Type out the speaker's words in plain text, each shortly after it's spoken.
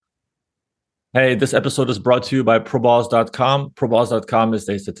Hey, this episode is brought to you by ProBalls.com. ProBalls.com is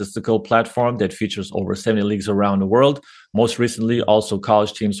a statistical platform that features over 70 leagues around the world. Most recently, also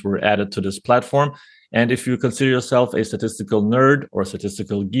college teams were added to this platform. And if you consider yourself a statistical nerd or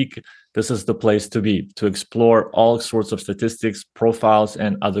statistical geek, this is the place to be to explore all sorts of statistics, profiles,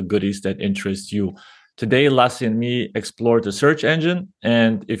 and other goodies that interest you. Today, Lassi and me explored the search engine.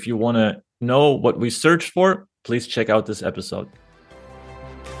 And if you want to know what we searched for, please check out this episode.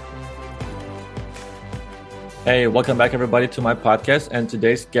 Hey, welcome back everybody to my podcast. And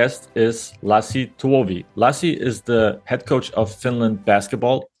today's guest is Lassi Tuovi. Lassi is the head coach of Finland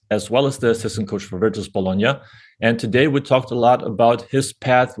Basketball, as well as the assistant coach for Virtus Bologna. And today we talked a lot about his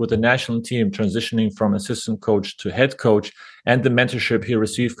path with the national team, transitioning from assistant coach to head coach, and the mentorship he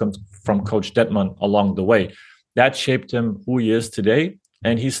received from Coach Detman along the way. That shaped him who he is today.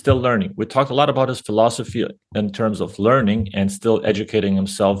 And he's still learning. We talked a lot about his philosophy in terms of learning and still educating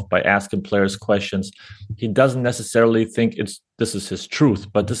himself by asking players questions. He doesn't necessarily think this is his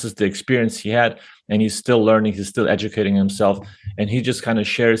truth, but this is the experience he had, and he's still learning. He's still educating himself, and he just kind of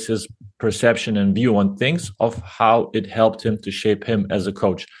shares his perception and view on things of how it helped him to shape him as a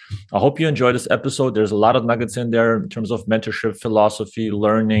coach. I hope you enjoyed this episode. There's a lot of nuggets in there in terms of mentorship, philosophy,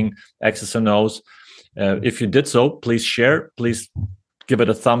 learning, X's and O's. If you did so, please share. Please give it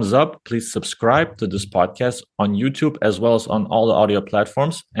a thumbs up. Please subscribe to this podcast on YouTube as well as on all the audio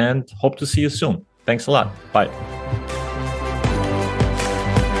platforms, and hope to see you soon. Thanks a lot. Bye.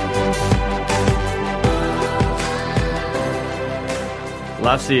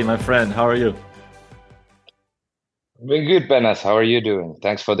 Lassi, my friend, how are you? Very good, Benas. How are you doing?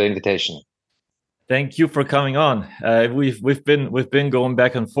 Thanks for the invitation. Thank you for coming on. We've been going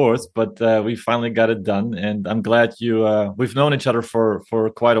back and forth, but we finally got it done, and I'm glad you. We've known each other for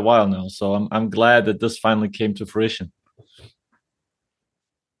quite a while now, so I'm glad that this finally came to fruition.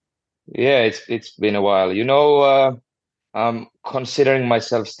 Yeah, it's been a while. I'm considering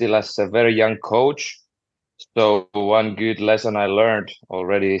myself still as a very young coach. So one good lesson I learned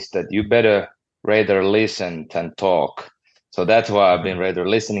already is that you better rather listen than talk. So that's why I've been rather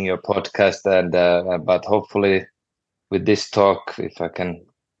listening your podcast, and but hopefully with this talk, if I can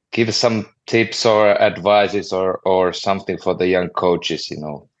give some tips or advices or something for the young coaches,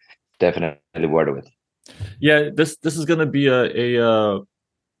 definitely worth it. Yeah, this is going to be a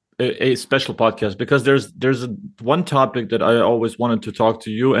special podcast because there's one topic that I always wanted to talk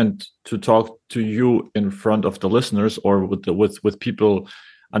to you and to talk to you in front of the listeners or with people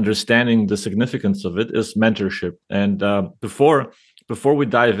understanding the significance of it is mentorship. And before we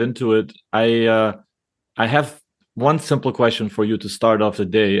dive into it, I have one simple question for you to start off the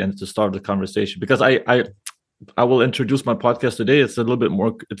day and to start the conversation, because I will introduce my podcast today. It's a little bit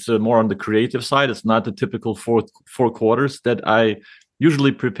more. It's more on the creative side. It's not the typical four quarters that I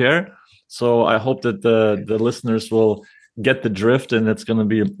usually prepare. So I hope that the listeners will get the drift, and it's gonna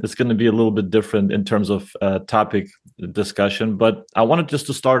be a little bit different in terms of topic discussion. But I wanted just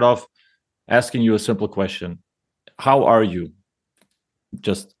to start off asking you a simple question: how are you,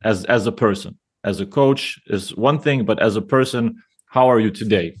 just as a person? As a coach is one thing, but as a person, how are you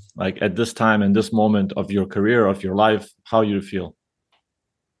today? Like at this time, in this moment of your career, of your life, how you feel?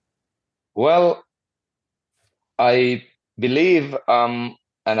 Well, I believe and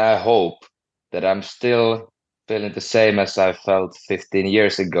I hope that I'm still feeling the same as I felt 15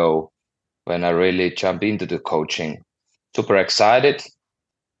 years ago when I really jumped into the coaching. Super excited,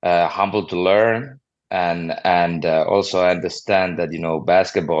 humble to learn, and also understand that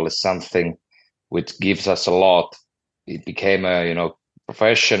basketball is something which gives us a lot. It became a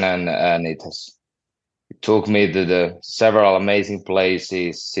profession, and it took me to the several amazing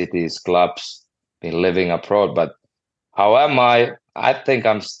places, cities, clubs, been living abroad. But how am I? I think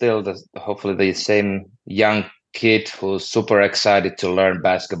I'm still hopefully the same young kid who's super excited to learn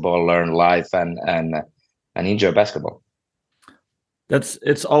basketball, learn life, and enjoy basketball.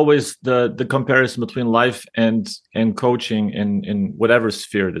 It's always the comparison between life and coaching in whatever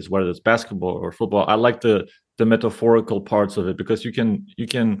sphere it is, whether it's basketball or football. I like the metaphorical parts of it, because you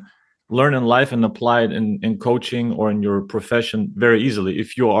can learn in life and apply it in coaching or in your profession very easily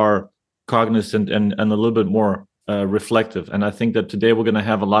if you are cognizant and a little bit more reflective. And I think that today we're going to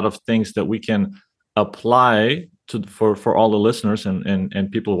have a lot of things that we can apply to for all the listeners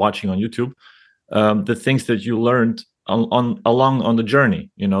and people watching on YouTube. The things that you learned along on the journey,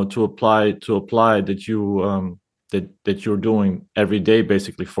 to apply that you that you're doing every day,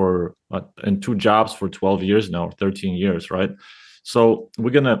 basically for in two jobs for 12 years now, 13 years, right? So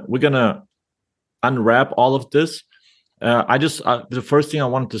we're gonna unwrap all of this. The first thing I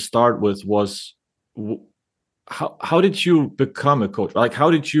wanted to start with was how did you become a coach? Like, how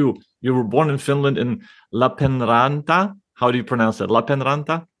did you were born in Finland in Lappeenranta? How do you pronounce that?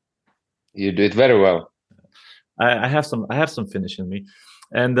 Lappeenranta? You do it very well. I have some Finnish in me,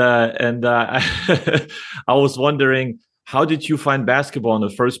 and I was wondering, how did you find basketball in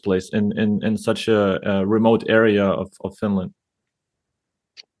the first place in such a remote area of Finland?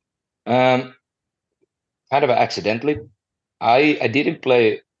 Um, Kind of accidentally. I didn't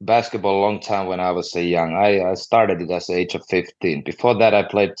play basketball a long time when I was young. I started it at the age of 15. Before that, I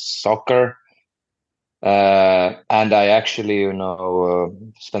played soccer, and I actually,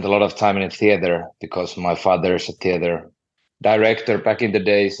 spent a lot of time in theater because my father is a theater director back in the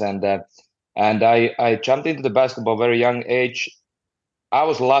days, and I jumped into the basketball very young age. I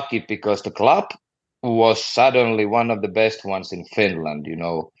was lucky because the club was suddenly one of the best ones in Finland,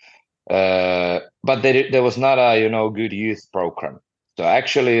 but there was not a good youth program. So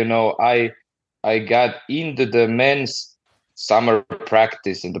actually, I got into the men's summer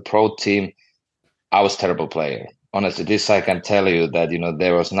practice in the pro team. I was terrible player. Honestly, this I can tell you that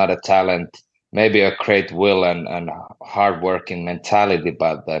there was not a talent, maybe a great will and hard working mentality,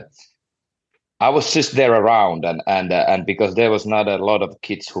 but I was just there around, and because there was not a lot of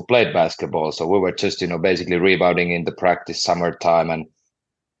kids who played basketball, so we were just basically rebounding in the practice summertime,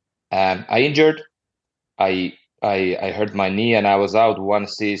 and I injured. I hurt my knee and I was out one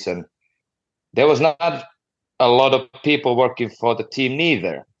season. There was not a lot of people working for the team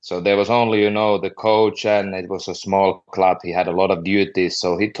neither. So there was only, the coach, and it was a small club. He had a lot of duties.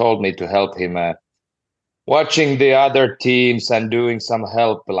 So he told me to help him watching the other teams and doing some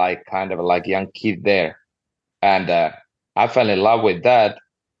help, like kind of like young kid there. And I fell in love with that.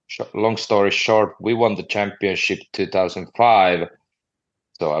 Long story short, we won the championship 2005.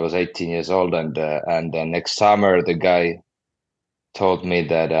 So I was 18 years old, and next summer the guy told me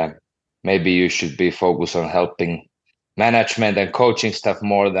that maybe you should be focused on helping management and coaching stuff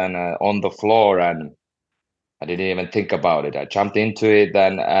more than on the floor. And I didn't even think about it. I jumped into it,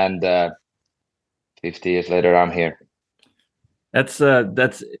 and 50 years later, I'm here. It's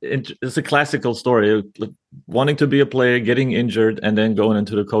a classical story. Wanting to be a player, getting injured, and then going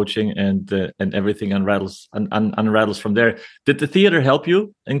into the coaching, and everything unravels from there. Did the theater help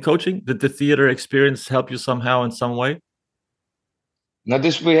you in coaching? Did the theater experience help you somehow in some way? Now,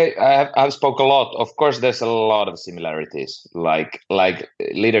 this I've spoke a lot. Of course, there's a lot of similarities, like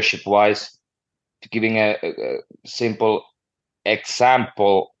leadership wise. Giving a simple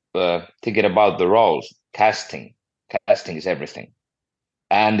example, thinking about the roles, casting is everything.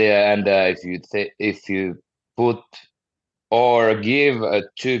 And if you put or give a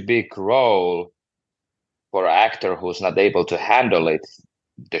too big role for an actor who's not able to handle it,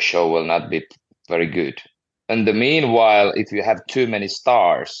 the show will not be very good. And the meanwhile, if you have too many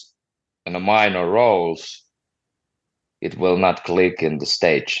stars and minor roles, it will not click in the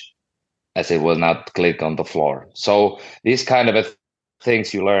stage, as it will not click on the floor. So these kind of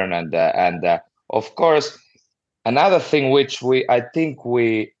things you learn, and of course, another thing which I think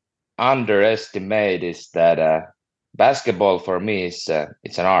we underestimate is that basketball for me is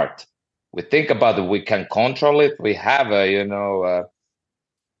it's an art. We think about it, we can control it. We have a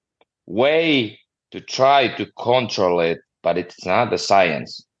way to try to control it, but it's not a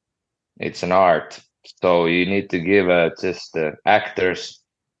science. It's an art. So you need to give just the actors,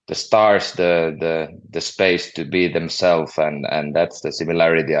 the stars, the space to be themselves, and that's the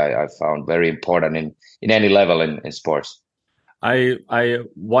similarity I found very important in any level in sports. I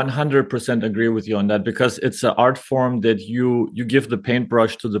 100% agree with you on that, because it's an art form that you give the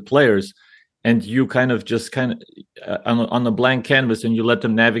paintbrush to the players, and you kind of just on a blank canvas, and you let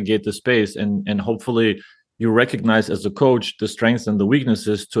them navigate the space, and hopefully you recognize as a coach the strengths and the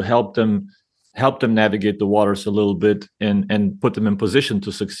weaknesses to help them navigate the waters a little bit, and put them in position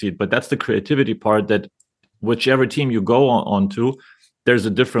to succeed. But that's the creativity part, that whichever team you go on to, there's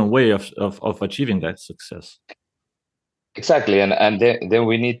a different way of achieving that success. Exactly, and then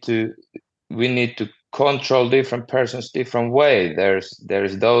we need to control different persons different way.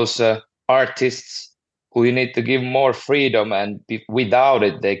 There's those artists who you need to give more freedom, and without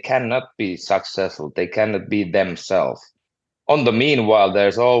it they cannot be successful. They cannot be themselves. On the meanwhile,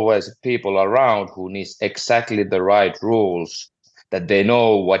 there's always people around who needs exactly the right rules, that they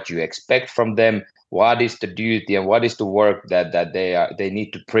know what you expect from them, what is the duty and what is the work that they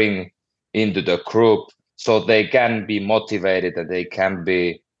need to bring into the group, so they can be motivated and they can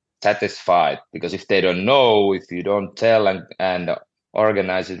be satisfied. Because if they don't know, if you don't tell and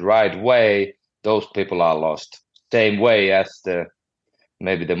organize it right way, those people are lost. Same way as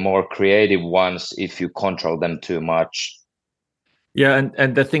maybe the more creative ones, if you control them too much. Yeah,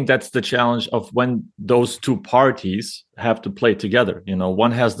 and I think that's the challenge of when those two parties have to play together. You know,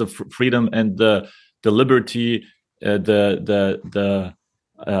 one has the freedom and the liberty, the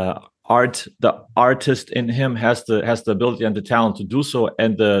artist in him has the ability and the talent to do so,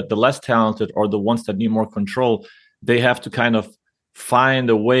 and the less talented or the ones that need more control, they have to kind of find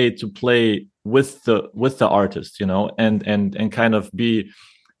a way to play with the artist, you know, and kind of be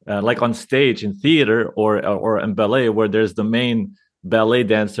like on stage in theater or in ballet, where there's the main ballet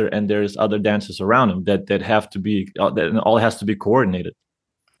dancer and there's other dancers around him that have to be that all has to be coordinated.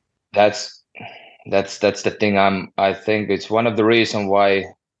 That's that's the thing. I think it's one of the reasons why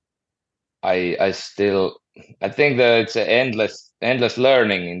I still I think that it's an endless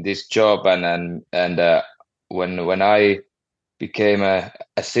learning in this job, and when I became a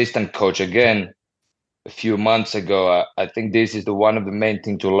assistant coach again a few months ago, I think this is the one of the main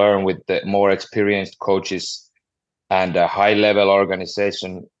thing to learn with the more experienced coaches and a high level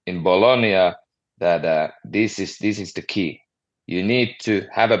organization in Bologna, that this is the key. You need to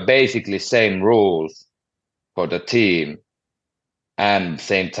have a basically same rules for the team, and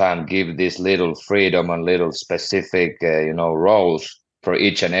same time give this little freedom and little specific roles for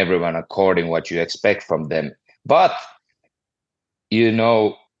each and everyone according what you expect from them. But you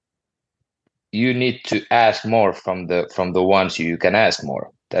know you need to ask more from the ones you can ask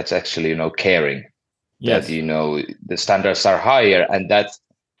more. That's actually caring that Yes. the standards are higher, and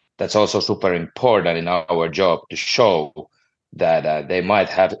that's also super important in our job to show that they might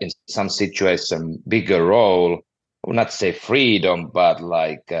have in some situation bigger role. I would not say freedom, but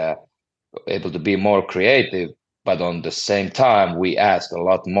like able to be more creative. But on the same time, we ask a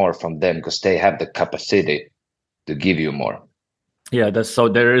lot more from them because they have the capacity to give you more. Yeah, that's so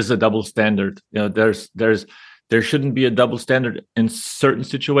there is a double standard. You know, there shouldn't be a double standard in certain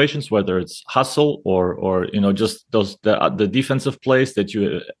situations, whether it's hustle or you know just those the defensive plays that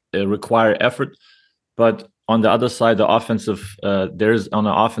you require effort. But on the other side, the offensive there's on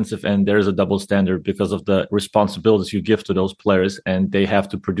the offensive end there's a double standard because of the responsibilities you give to those players, and they have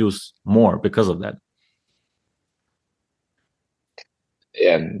to produce more because of that.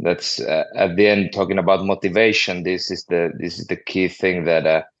 And that's at the end talking about motivation. This is the key thing,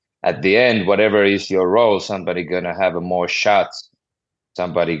 that at the end, whatever is your role, somebody gonna have a more shots,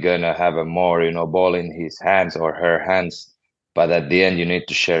 somebody gonna have a more ball in his hands or her hands. But at the end, you need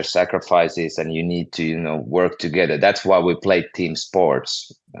to share sacrifices, and you need to work together. That's why we play team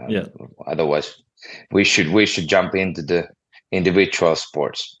sports. Yeah. Otherwise we should jump into the individual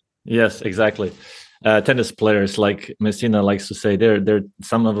sports. Yes, exactly. Tennis players, like Messina likes to say, they're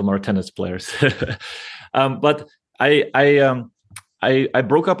some of them are tennis players. But I I um I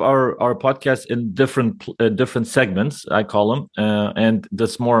broke up our podcast in different segments. I call them, and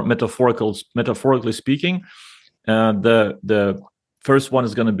that's more metaphorically speaking. The first one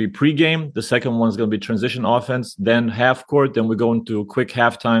is going to be pregame. The second one is going to be transition offense. Then half court. Then we go into quick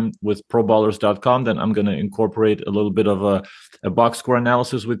halftime with ProBallers.com. Then I'm going to incorporate a little bit of a box score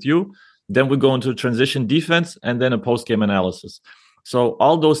analysis with you. Then we go into transition defense, and then a post game analysis. So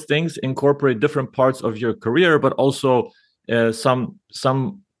all those things incorporate different parts of your career, but also some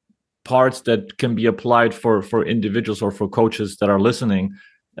parts that can be applied for individuals or for coaches that are listening,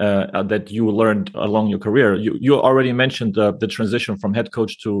 that you learned along your career. You already mentioned the transition from head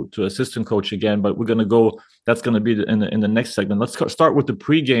coach to assistant coach again, but we're going to go. That's going to be in the next segment. Let's start with the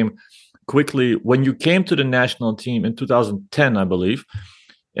pregame quickly. When you came to the national team in 2010, I believe,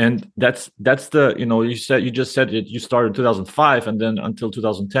 and that's the you just said it. You started 2005 and then until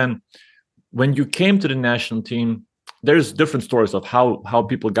 2010. When you came to the national team, there's different stories of how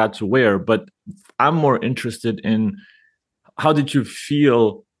people got to where, but I'm more interested in how did you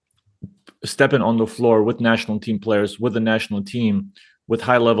feel stepping on the floor with national team players, with the national team, with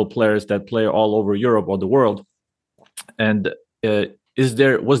high level players that play all over Europe or the world? And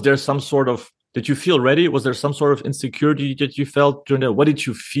was there some sort of, did you feel ready? Was there some sort of insecurity that you felt during that? What did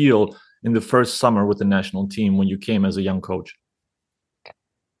you feel in the first summer with the national team when you came as a young coach?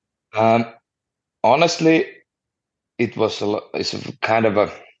 Um, Honestly, it's a kind of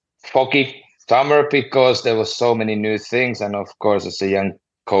a foggy summer because there was so many new things, and of course, as a young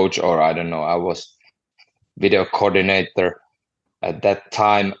coach, or I don't know, I was video coordinator at that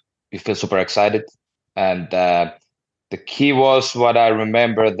time. You feel super excited, and the key was what I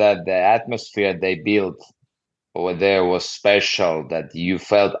remember, that the atmosphere they built over there was special. That you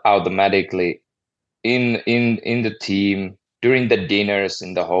felt automatically in the team during the dinners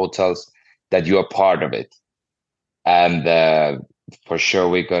in the hotels that you are part of it. And for sure,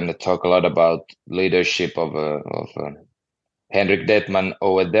 we're going to talk a lot about leadership of Henrik Detman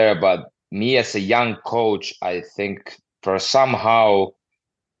over there. But me as a young coach, I think for somehow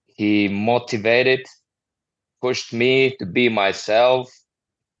he motivated, pushed me to be myself,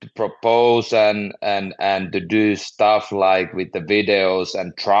 to propose and to do stuff like with the videos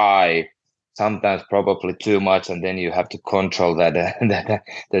and try sometimes probably too much, and then you have to control that, that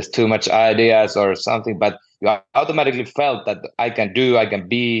there's too much ideas or something, but you automatically felt that I can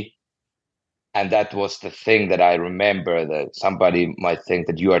be. And that was the thing that I remember, that somebody might think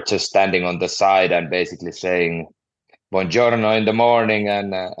that you are just standing on the side and basically saying buongiorno in the morning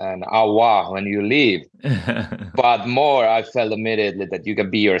and au revoir when you leave. But more, I felt immediately that you can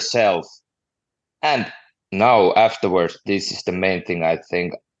be yourself. And now afterwards, this is the main thing I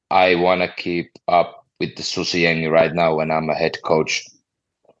think I want to keep up with the Susi Yengi right now when I'm a head coach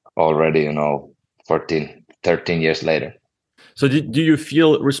already, 14, 13 years later. So do you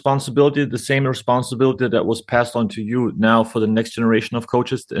feel responsibility, the same responsibility that was passed on to you now for the next generation of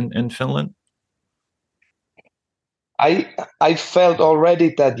coaches in Finland? I felt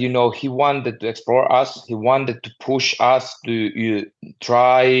already that he wanted to explore us. He wanted to push us to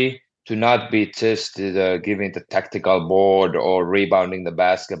try to not be just giving the tactical board or rebounding the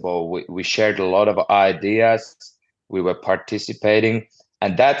basketball. We shared a lot of ideas. We were participating,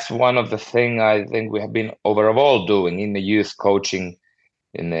 and that's one of the things I think we have been overall doing in the youth coaching,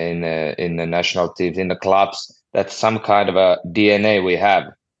 in the national teams, in the clubs. That's some kind of a DNA we have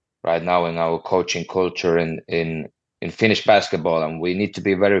right now in our coaching culture in Finnish basketball, and we need to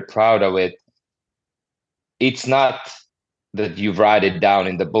be very proud of it. It's not that you write it down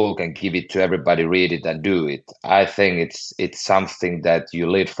in the book and give it to everybody, read it and do it. I think it's something that you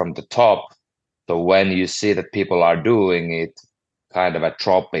lead from the top. So when you see that people are doing it, kind of a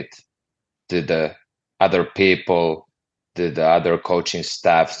drop it to the other people, to the other coaching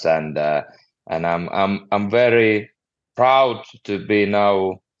staffs, and I'm very proud to be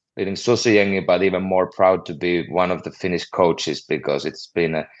now leading Susi Yengi, but even more proud to be one of the Finnish coaches, because it's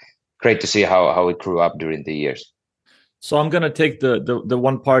been great to see how it grew up during the years. So I'm going to take the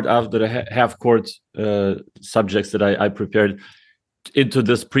one part after the half court subjects that I prepared into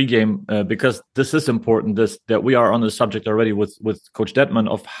this pregame, because this is important, that we are on the subject already with Coach Detman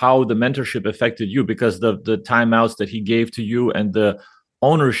of how the mentorship affected you, because the timeouts that he gave to you and the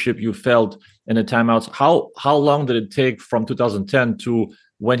ownership you felt in the timeouts. How long did it take from 2010 to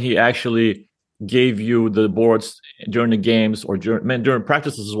when he actually gave you the boards during the games, or during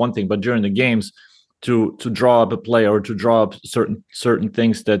practices is one thing, but during the games, to draw up a play or to draw up certain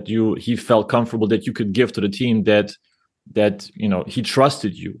things that he felt comfortable that you could give to the team, that he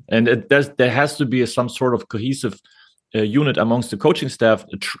trusted you, and there has to be some sort of cohesive unit amongst the coaching staff.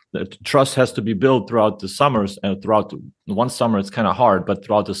 Trust has to be built throughout the summers, and throughout one summer it's kind of hard, but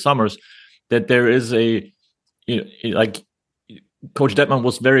throughout the summers, that there is like Coach Detman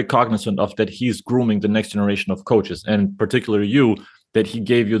was very cognizant of that. He's grooming the next generation of coaches, and particularly you, that he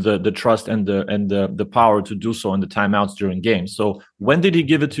gave you the trust and the power to do so in the timeouts during games. So when did he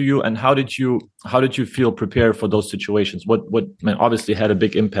give it to you, and how did you feel prepared for those situations? What obviously had a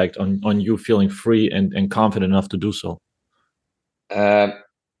big impact on you feeling free and confident enough to do so?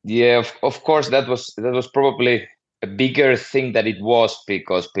 Yeah, of course, that was probably a bigger thing that it was,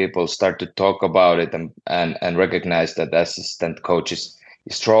 because people start to talk about it and recognize that the assistant coach is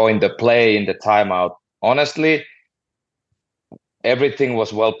drawing the play in the timeout. Honestly, everything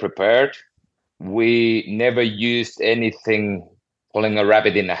was well prepared. We never used anything pulling a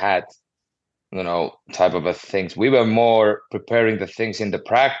rabbit in a hat, type of a things. We were more preparing the things in the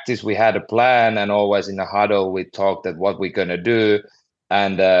practice. We had a plan, and always in a huddle we talked at what we're gonna do,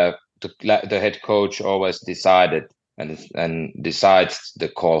 and the head coach always decided and decides the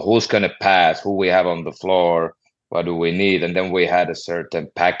call, who's gonna pass, who we have on the floor, what do we need, and then we had a certain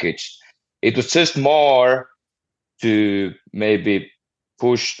package. It was just more to maybe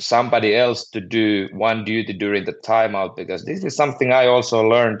push somebody else to do one duty during the timeout, because this is something I also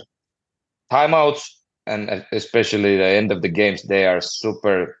learned. Timeouts, and especially the end of the games, they are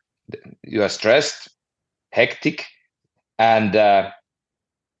super, you are stressed, hectic. And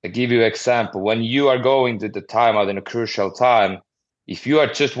I give you an example. When you are going to the timeout in a crucial time, if you are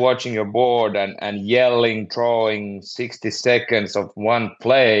just watching your board and yelling, drawing 60 seconds of one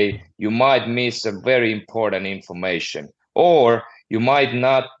play, you might miss a very important information, or you might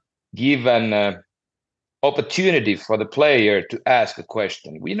not give an opportunity for the player to ask a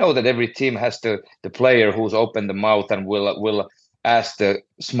question. We know that every team has the player who's opened the mouth and will ask the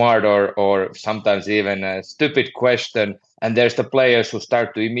smart or sometimes even a stupid question, and there's the players who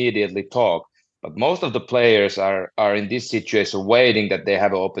start to immediately talk. But most of the players are in this situation waiting that they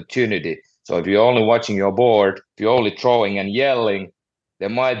have an opportunity. So if you're only watching your board, if you're only throwing and yelling, there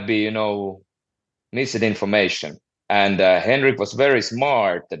might be, missing information. And Henrik was very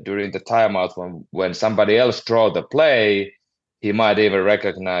smart that during the timeout, when somebody else draw the play, he might even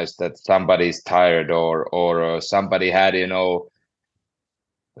recognize that somebody's tired, or somebody had,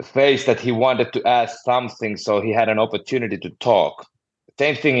 a face that he wanted to ask something, so he had an opportunity to talk.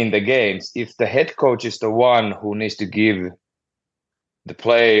 Same thing in the games. If the head coach is the one who needs to give the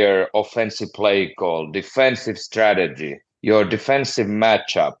player offensive play call, defensive strategy, your defensive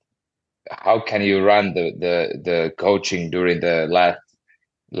matchup, how can you run the coaching during the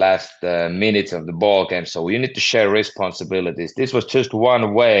last minutes of the ball game? So you need to share responsibilities. This was just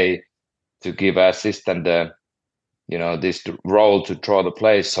one way to give assistant this role to draw the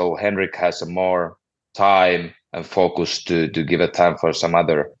plays, so Henrik has a more time and focus to give a time for some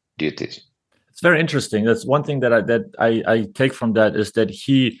other duties. It's very interesting. That's one thing that I take from that, is that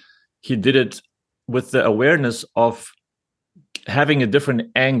he did it with the awareness of having a different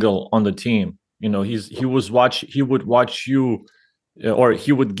angle on the team. He would watch you, or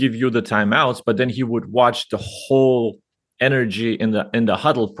he would give you the timeouts, but then he would watch the whole energy in the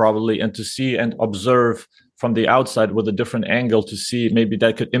huddle probably, and to see and observe from the outside with a different angle to see maybe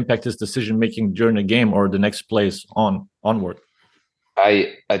that could impact his decision making during the game or the next plays onward.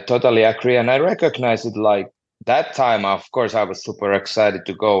 I totally agree, and I recognize it. Like that time, of course, I was super excited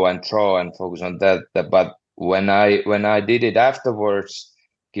to go and draw and focus on that. But when I did it afterwards,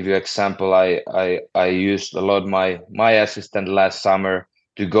 give you example, I used a lot my assistant last summer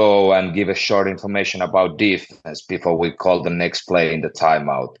to go and give a short information about defense before we call the next play in the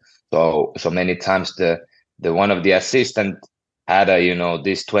timeout. So many times the one of the assistant had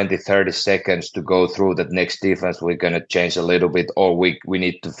this 20-30 seconds to go through that next defense. We're going to change a little bit, or we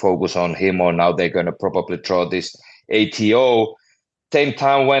need to focus on him, or now they're going to probably draw this ATO. Same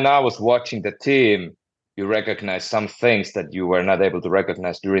time when I was watching the team, you recognize some things that you were not able to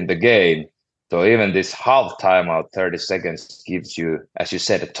recognize during the game. So even this half timeout, 30 seconds, gives you, as you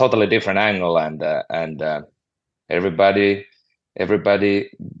said, a totally different angle, and everybody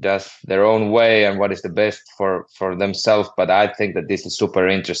does their own way and what is the best for themselves. But I think that this is super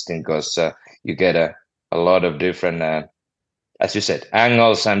interesting because you get a lot of different, as you said,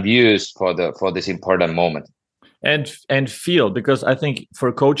 angles and views for this important moment. And feel, because I think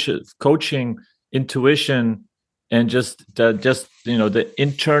for coaching, intuition and just the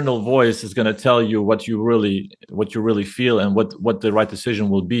internal voice is going to tell you what you really feel and what the right decision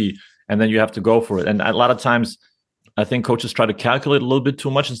will be, and then you have to go for it. And a lot of times I think coaches try to calculate a little bit too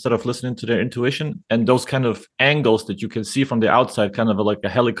much instead of listening to their intuition, and those kind of angles that you can see from the outside, kind of like a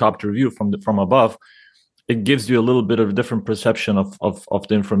helicopter view from above, it gives you a little bit of a different perception of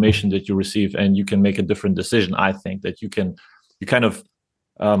the information that you receive, and you can make a different decision. I think that you kind of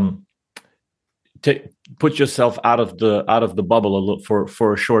put yourself out of the bubble a little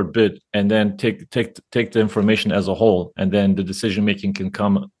for a short bit, and then take the information as a whole, and then the decision making can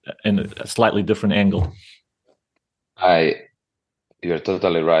come in a slightly different angle. You're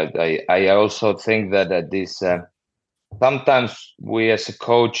totally right. I also think that this sometimes we as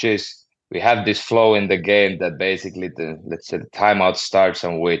coaches, we have this flow in the game that basically let's say the timeout starts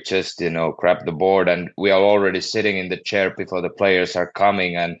and we just grab the board and we are already sitting in the chair before the players are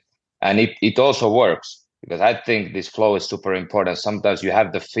coming, and it also works because I think this flow is super important. Sometimes you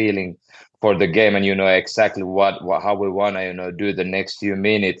have the feeling for the game and you know exactly how we want to do the next few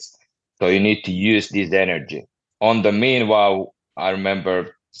minutes, so you need to use this energy. On the meanwhile, I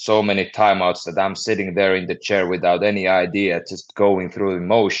remember so many timeouts that I'm sitting there in the chair without any idea, just going through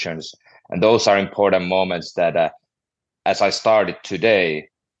emotions. And those are important moments that, as I started today,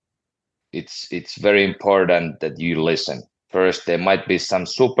 it's very important that you listen. First, there might be some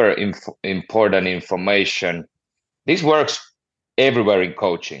super important information. This works everywhere in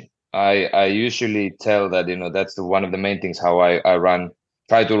coaching. I usually tell that, that's one of the main things how I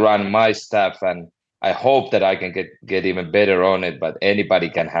try to run my staff, and I hope that I can get even better on it, but anybody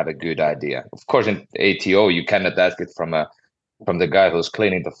can have a good idea. Of course, in ATO, you cannot ask it from the guy who's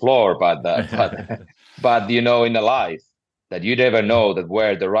cleaning the floor, but in a life that you never know that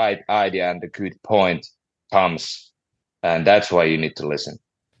where the right idea and the good point comes, and that's why you need to listen.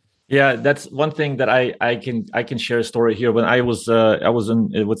 Yeah, that's one thing that I can share a story here. When I was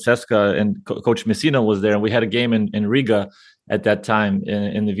with Seska, and Coach Messina was there, and we had a game in Riga at that time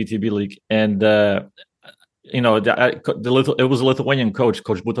in the VTB league, and it was a Lithuanian coach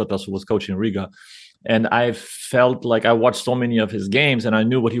Butotas, who was coaching Riga, and I felt like I watched so many of his games, and I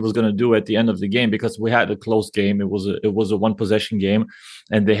knew what he was going to do at the end of the game, because we had a close game. It was a one possession game,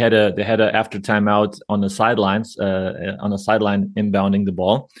 and they had a after timeout on the sidelines, on the sideline inbounding the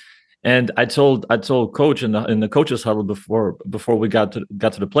ball. And I told coach in the coaches huddle before we got to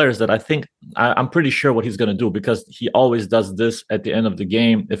the players that I think I'm pretty sure what he's going to do, because he always does this at the end of the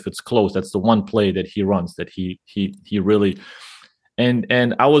game if it's close. That's the one play that he runs that he really,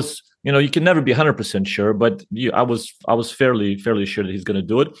 and I was, you can never be 100% sure, but I was fairly sure that he's going to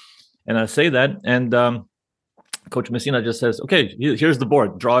do it. And I say that, and Coach Messina just says, "Okay, here's the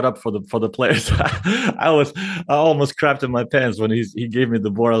board. Draw it up for the players." I almost crapped in my pants when he gave me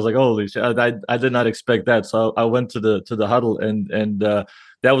the board. I was like, "Holy shit!" I did not expect that. So I went to the huddle, and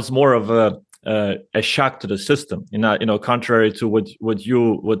that was more of a shock to the system. Contrary to what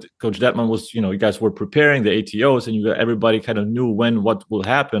Coach Detman was. You guys were preparing the ATOs, and everybody kind of knew what will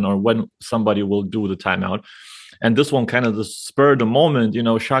happen or when somebody will do the timeout. And this one kind of the spur of the moment,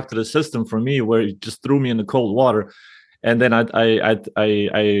 shock to the system for me, where it just threw me in the cold water. And then I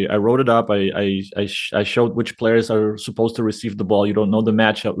wrote it up. I showed which players are supposed to receive the ball. You don't know the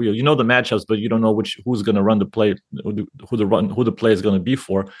matchup. You know the matchups, but you don't know who's going to run the play, who the play is going to be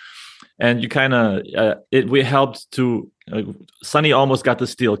for. And you kind of we helped to Sonny almost got the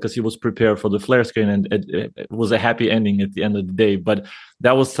steal because he was prepared for the flare screen, and it was a happy ending at the end of the day. But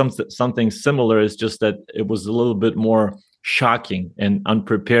that was something similar. It's just that it was a little bit more shocking and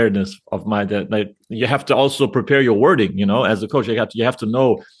unpreparedness of that you have to also prepare your wording, as a coach. You have to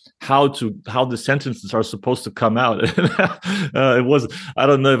know how the sentences are supposed to come out. It was, I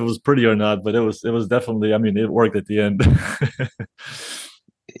don't know if it was pretty or not, but it was definitely, it worked at the end.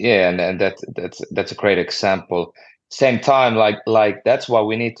 Yeah, and that's a great example. Same time, like that's why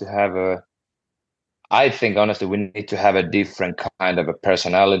we need to have I think honestly we need to have a different kind of a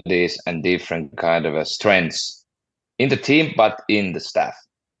personalities and different kind of a strengths in the team, but in the staff.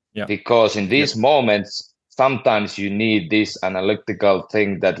 Yeah. Because in these moments, sometimes you need this analytical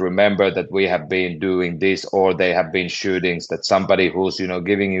thing that remember that we have been doing this, or they have been shootings, that somebody who's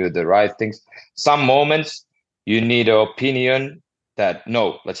giving you the right things. Some moments you need an opinion that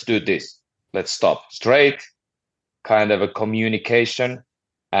no, let's do this, let's stop straight, kind of a communication.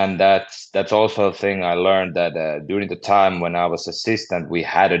 And that's also a thing I learned, that during the time when I was assistant, we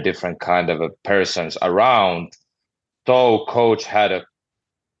had a different kind of a persons around, so coach had a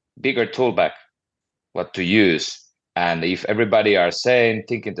bigger toolbox what to use. And if everybody are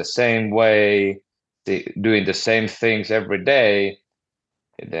thinking the same way, doing the same things every day,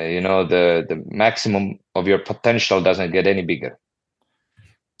 the maximum of your potential doesn't get any bigger.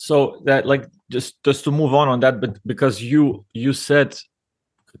 So that, like, just to move on that, but because you said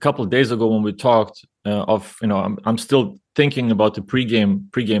a couple of days ago when we talked I'm still thinking about the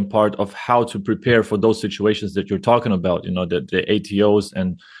pregame part of how to prepare for those situations that you're talking about, the ATOs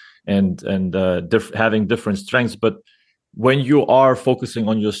and having different strengths. But when you are focusing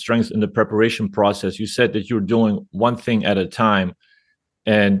on your strengths in the preparation process, you said that you're doing one thing at a time.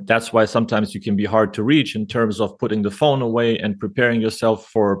 And that's why sometimes you can be hard to reach in terms of putting the phone away and preparing yourself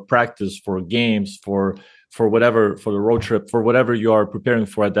for practice, for games, for whatever, for the road trip, for whatever you are preparing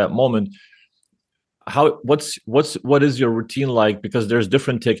for at that moment. What is your routine like? Because there's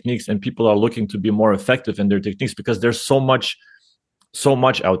different techniques and people are looking to be more effective in their techniques, because there's so much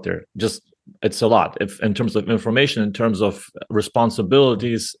out there. Just, it's a lot in terms of information, in terms of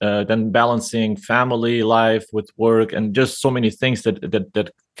responsibilities, then balancing family life with work, and just so many things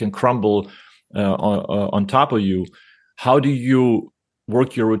that can crumble on top of you. How do you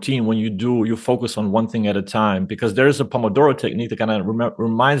work your routine when you focus on one thing at a time? Because there is a Pomodoro technique that kind of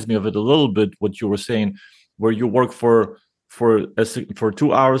reminds me of it a little bit, what you were saying, where you work for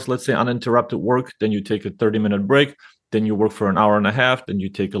 2 hours, let's say, uninterrupted work, then you take a 30-minute break, then you work for an hour and a half, then you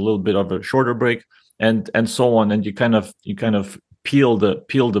take a little bit of a shorter break, and so on, and you kind of peel the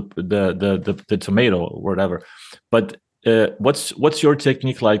tomato or whatever. But what's your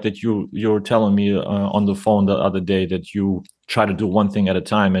technique like that you're telling me on the phone the other day, that you try to do one thing at a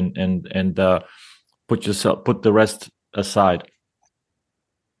time and put the rest aside?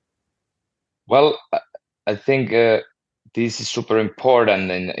 Well, I think this is super important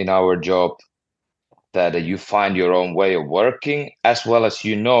in our job, that you find your own way of working, as well as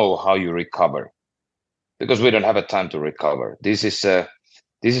how you recover, because we don't have a time to recover. This is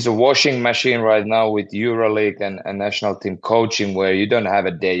a washing machine right now with EuroLeague and national team coaching, where you don't have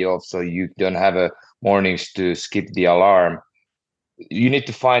a day off, so you don't have a mornings to skip the alarm. You need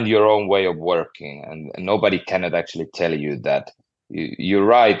to find your own way of working, and nobody cannot actually tell you that. You're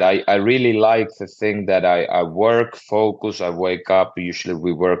right. I really like the thing that I work, focus, I wake up. Usually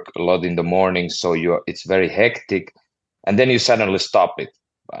we work a lot in the morning, so it's very hectic, and then you suddenly stop it.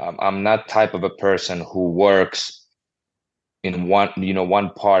 I'm not type of a person who works in one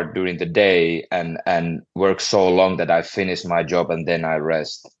part during the day and work so long that I finish my job and then I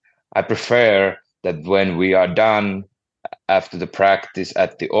rest. I prefer that when we are done after the practice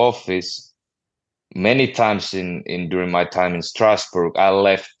at the office, many times in during my time in Strasbourg, I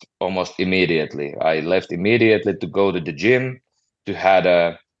left almost immediately. I left immediately to go to the gym, to had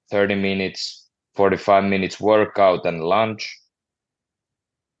a 30 minutes, 45 minutes workout and lunch.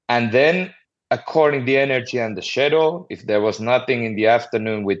 And then according the energy and the schedule, if there was nothing in the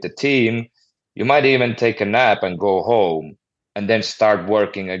afternoon with the team, you might even take a nap and go home and then start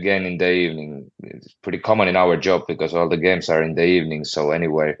working again in the evening. It's pretty common in our job because all the games are in the evening. So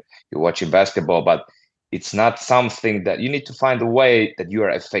anyway, you're watching basketball, but it's not something that you need to find a way that you are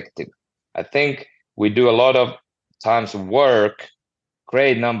effective. I think we do a lot of times work,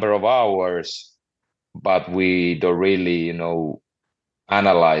 great number of hours, but we don't really,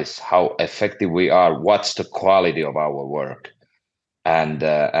 analyze how effective we are, what's the quality of our work. And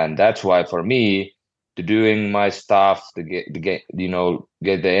that's why for me, to doing my stuff to get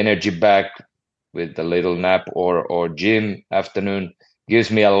the energy back with the little nap or gym afternoon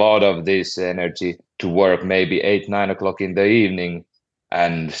gives me a lot of this energy to work maybe 8 9 o'clock in the evening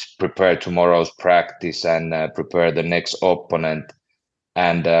and prepare tomorrow's practice and prepare the next opponent.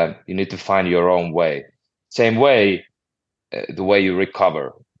 And you need to find your own way. Same way, the way you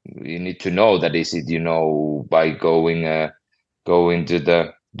recover. You need to know that is it, by going to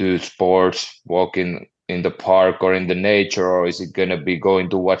the do sports, walking in the park or in the nature, or is it gonna be going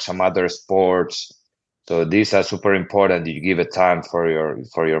to watch some other sports? So these are super important. You give a time for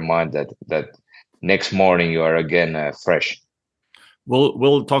your mind that next morning you are again fresh.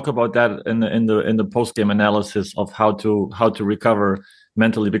 We'll talk about that in the post game analysis of how to recover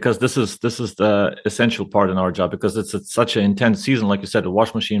mentally, because this is the essential part in our job, because it's such an intense season, like you said, a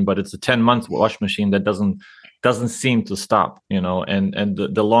wash machine, but it's a 10-month wash machine that doesn't seem to stop, and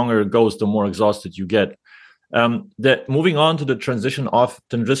the longer it goes, the more exhausted you get. Moving on to the transition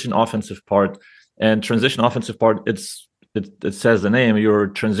offensive part, and transition offensive part, it says the name, you're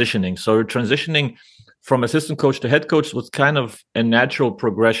transitioning. So you're transitioning from assistant coach to head coach was kind of a natural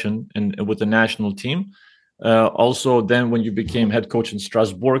progression with the national team. Also, then when you became head coach in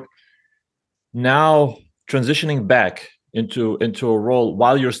Strasbourg, now transitioning back into a role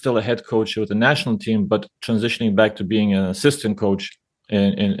while you're still a head coach with the national team, but transitioning back to being an assistant coach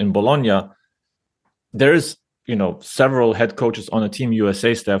in Bologna. There's several head coaches on a Team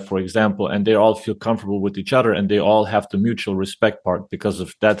USA staff, for example, and they all feel comfortable with each other, and they all have the mutual respect part, because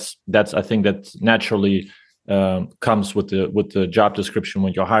of that's I think that naturally comes with the job description.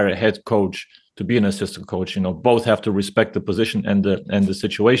 When you hire a head coach to be an assistant coach, both have to respect the position and the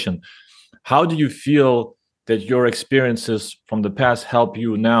situation. How do you feel that your experiences from the past help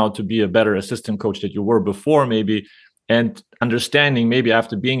you now to be a better assistant coach that you were before, maybe? And understanding, maybe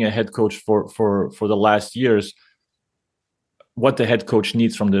after being a head coach for the last years, what the head coach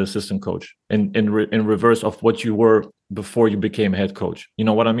needs from the assistant coach, in reverse of what you were before you became a head coach. You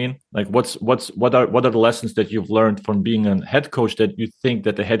know what I mean? Like, what are the lessons that you've learned from being a head coach that you think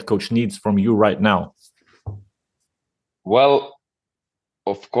that the head coach needs from you right now? Well,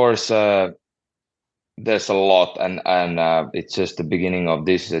 of course, there's a lot, and it's just the beginning of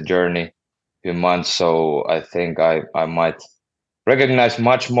this journey, few months. So I think I might recognize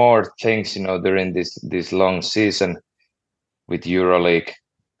much more things, during this long season with EuroLeague.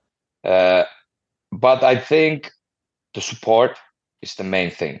 But I think the support is the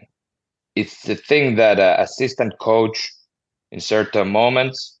main thing. It's the thing that an assistant coach in certain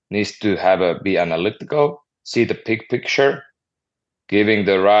moments needs to be analytical, see the big picture, giving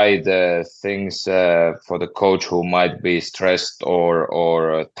the right things for the coach who might be stressed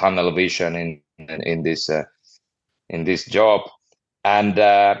or tunnel vision in this job,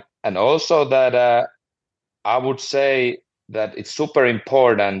 and also that I would say that it's super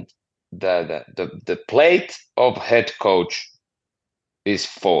important that the plate of head coach is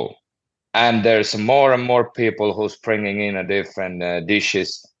full, and there's more and more people who's bringing in a different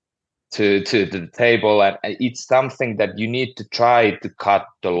dishes to the table, and it's something that you need to try to cut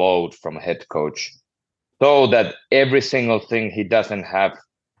the load from a head coach, so that every single thing he doesn't have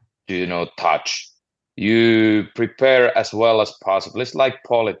to touch. You prepare as well as possible. It's like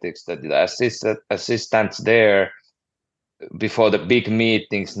politics, that the assistants there before the big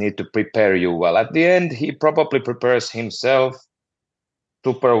meetings need to prepare you well. At the end, he probably prepares himself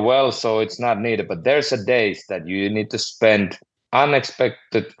super well, so it's not needed. But there's a days that you need to spend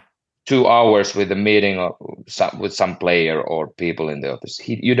unexpected 2 hours with a meeting with some player or people in the office.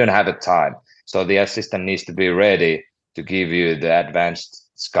 You don't have the time, so the assistant needs to be ready to give you the advanced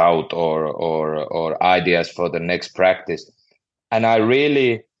scout or ideas for the next practice. And I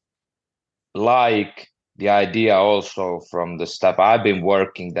really like the idea also from the stuff I've been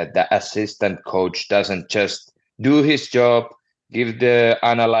working, that the assistant coach doesn't just do his job, give the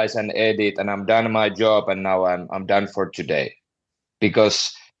analyze and edit, and I'm done my job, and now I'm done for today.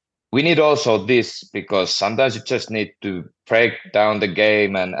 Because we need also this, because sometimes you just need to break down the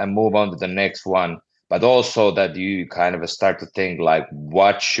game and move on to the next one. But also that you kind of start to think like,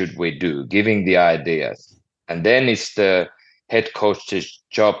 what should we do? Giving the ideas. And then it's the head coach's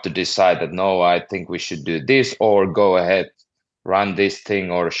job to decide that, no, I think we should do this, or go ahead, run this thing,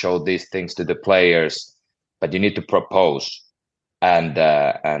 or show these things to the players. But you need to propose. And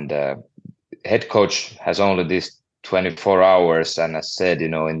head coach has only this 24 hours, and as said,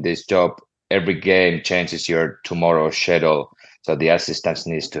 in this job, every game changes your tomorrow's schedule, so the assistants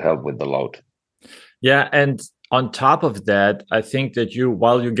needs to help with the load. Yeah, and on top of that, I think that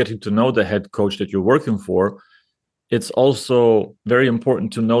while you're getting to know the head coach that you're working for, it's also very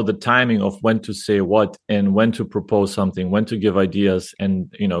important to know the timing of when to say what and when to propose something, when to give ideas.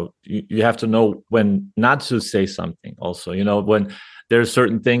 And, you have to know when not to say something also, when there are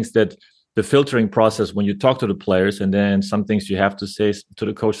certain things that the filtering process, when you talk to the players, and then some things you have to say to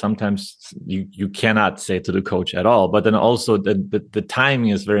the coach, sometimes you cannot say to the coach at all. But then also the timing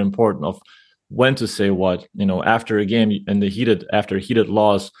is very important of when to say what, after a game and after a heated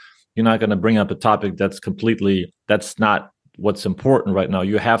loss, you're not going to bring up a topic that's not what's important right now.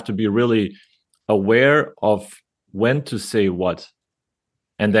 You have to be really aware of when to say what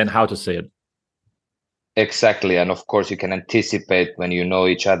and then how to say it. Exactly. And of course, you can anticipate when you know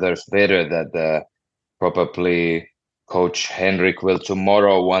each other better that probably Coach Henrik will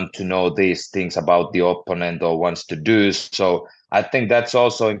tomorrow want to know these things about the opponent or wants to do. So I think that's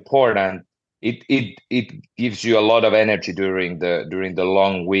also important. It gives you a lot of energy during the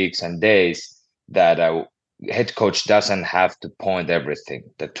long weeks and days, that a head coach doesn't have to point everything.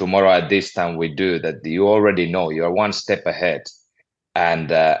 That tomorrow at this time we do that. You already know you're one step ahead,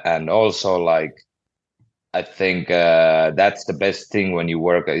 and also like, I think that's the best thing when you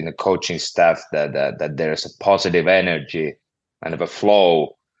work in a coaching staff, that there's a positive energy and a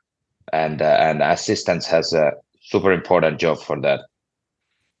flow, and assistance has a super important job for that.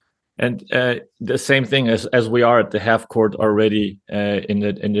 And the same thing as we are at the half court already in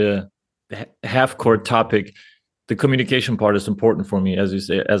the half court topic, the communication part is important for me, as you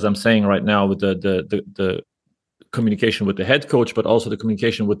say, as I'm saying right now, with the communication with the head coach, but also the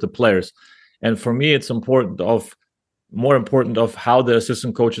communication with the players. And for me, it's more important of how the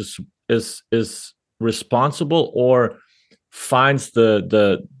assistant coach is responsible or finds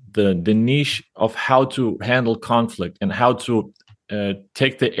the niche of how to handle conflict and how to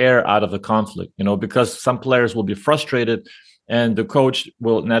take the air out of the conflict, because some players will be frustrated, and the coach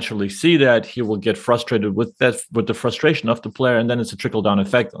will naturally see that. He will get frustrated with the frustration of the player, and then it's a trickle down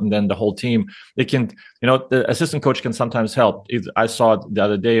effect, and then the whole team. It can, the assistant coach can sometimes help. I saw it the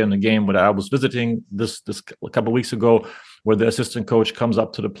other day in a game where I was visiting this a couple of weeks ago, where the assistant coach comes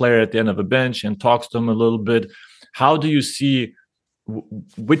up to the player at the end of a bench and talks to him a little bit. How do you see?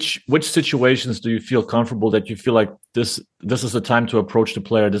 Which situations do you feel comfortable, that you feel like this is the time to approach the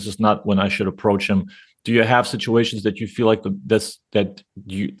player, this is not when I should approach him? Do you have situations that you feel like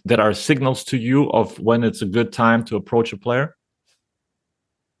that are signals to you of when it's a good time to approach a player?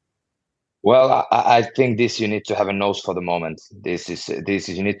 Well, I think this, you need to have a nose for the moment. This is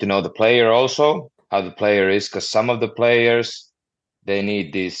you need to know the player also, how the player is, because some of the players, they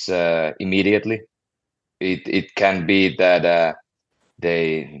need this immediately. It can be that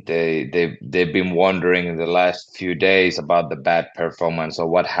they've been wondering in the last few days about the bad performance or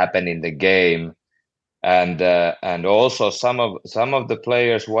what happened in the game, and also some of the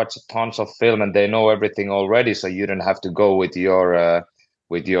players watch tons of film and they know everything already, so you don't have to go with your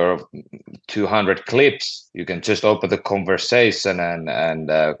 200 clips. You can just open the conversation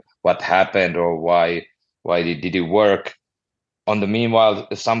and what happened, or why did it work. On the meanwhile,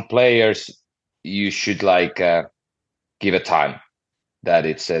 some players, you should like give a time that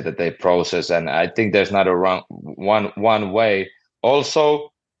it's that they process, and I think there's not a wrong one way.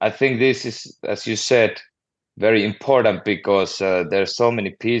 Also, I think this is, as you said, very important, because there's so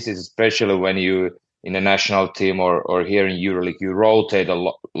many pieces, especially when you in a national team or here in EuroLeague, you rotate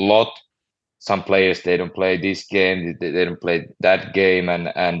a lot. Some players, they don't play this game, they don't play that game,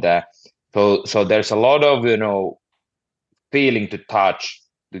 and so there's a lot of feeling to touch,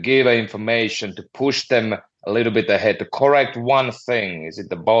 to give information, to push them a little bit ahead, to correct one thing. Is it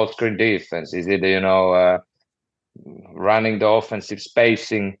the ball screen defense? Is it running the offensive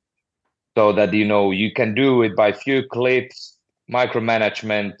spacing? So that you can do it by few clips,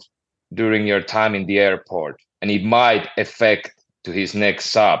 micromanagement during your time in the airport, and it might affect to his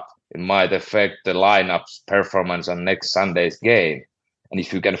next sub. It might affect the lineup's performance on next Sunday's game. And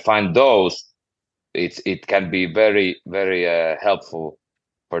if you can find those, it can be very, very helpful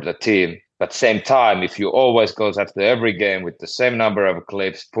for the team. But same time, if you always goes after every game with the same number of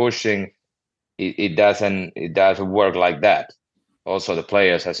clips pushing, it doesn't work like that. Also, the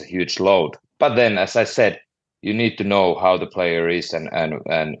players has a huge load. But then, as I said, you need to know how the player is and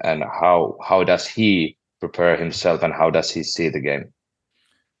how does he prepare himself and how does he see the game.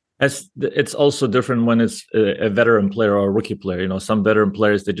 It's also different when it's a veteran player or a rookie player. You know, some veteran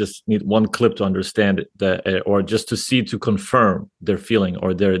players, they just need one clip to understand that, or just to see, to confirm their feeling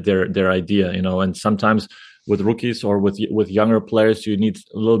or their idea. You know, and sometimes with rookies or with younger players, you need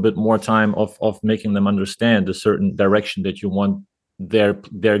a little bit more time of making them understand a certain direction that you want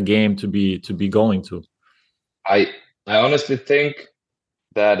their game to be going to. I honestly think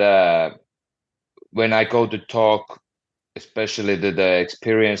that when I go to talk, especially the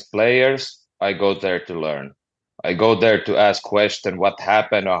experienced players, I go there to learn. I go there to ask question, what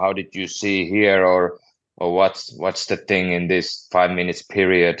happened, or how did you see here, or what's the thing in this 5 minutes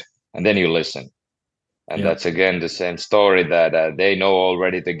period, and then you listen. And Yeah. that's again the same story that they know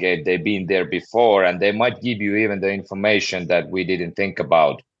already the game. They've been there before, and they might give you even the information that we didn't think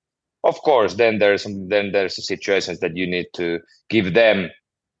about. Of course, then there's situations that you need to give them,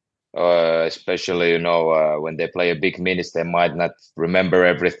 especially when they play a big minutes, they might not remember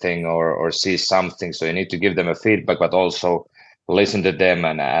everything or see something. So you need to give them a feedback, but also listen to them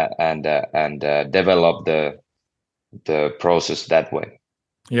and develop the process that way.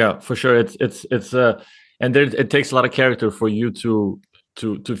 Yeah, for sure. It's and there it takes a lot of character for you to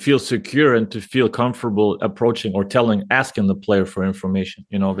feel secure and to feel comfortable approaching or asking the player for information.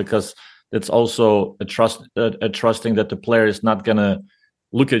 You know, because it's also a trusting that the player is not gonna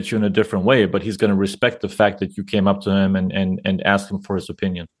look at you in a different way, but he's gonna respect the fact that you came up to him and asked him for his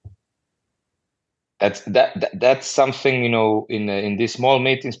opinion. That's something in these small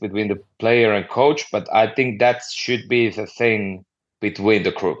meetings between the player and coach, but I think that should be the thing between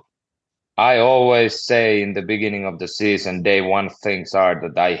the group. I always say in the beginning of the season, day one things are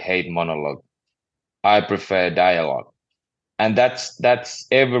that I hate monologue. I prefer dialogue. And that's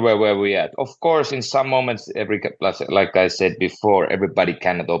everywhere where we at. Of course, in some moments, like I said before, everybody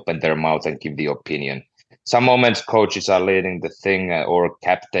cannot open their mouth and give the opinion. Some moments, coaches are leading the thing or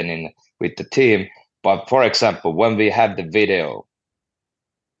captaining with the team. But for example, when we have the video,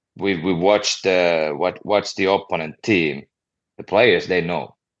 we watch the opponent team. The players, they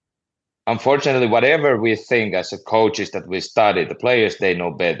know. Unfortunately, whatever we think as a coaches that we study, the players, they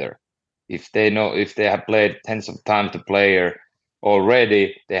know better. If they have played tens of times the player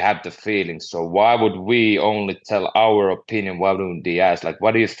already, they have the feeling. So why would we only tell our opinion? Why wouldn't they ask, like,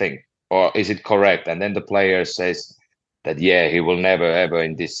 what do you think? Or is it correct? And then the player says that, yeah, he will never ever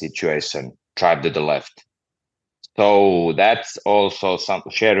in this situation drive to the left. So that's also some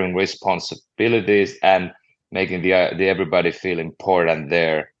sharing responsibilities and making the everybody feel important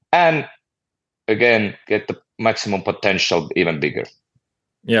there. And again, get the maximum potential even bigger.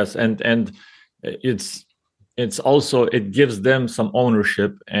 Yes, and it's also, it gives them some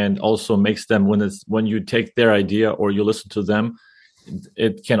ownership and also makes them, when you take their idea or you listen to them,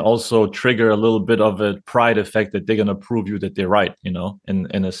 it can also trigger a little bit of a pride effect that they're going to prove you that they're right, you know,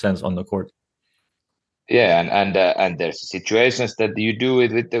 in a sense, on the court. Yeah, and there's situations that you do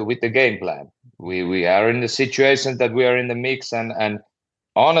it with the game plan. We are in the situations that we are in the mix, and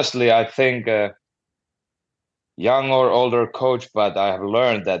honestly, I think young or older coach, but I have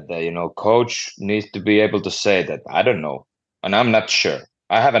learned that the coach needs to be able to say that I don't know and I'm not sure.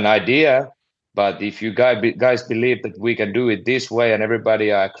 I have an idea, but if you guys believe that we can do it this way and everybody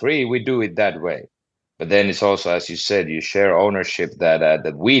agree, we do it that way. But then it's also, as you said, you share ownership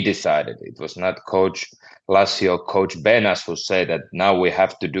that we decided. It was not Coach Lassi or Coach Benas who said that now we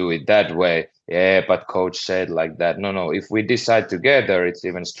have to do it that way. Yeah, but Coach said like that. No. If we decide together, it's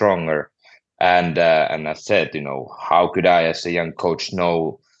even stronger. And I said, how could I, as a young coach,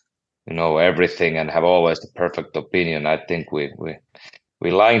 know everything and have always the perfect opinion? I think we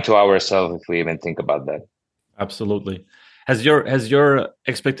lying to ourselves if we even think about that. Absolutely. Has your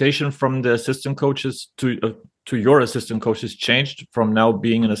expectation from the assistant coaches to your assistant coaches changed from now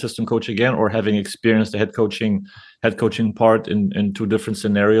being an assistant coach again, or having experienced the head coaching part in two different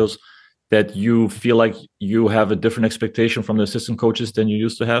scenarios, that you feel like you have a different expectation from the assistant coaches than you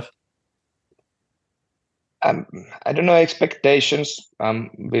used to have? I don't know expectations.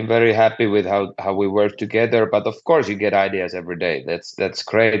 Been very happy with how we work together, but of course you get ideas every day. That's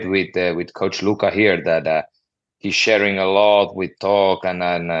great with Coach Luca here that he's sharing a lot. We talk and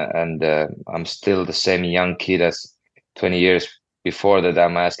I'm still the same young kid as 20 years before that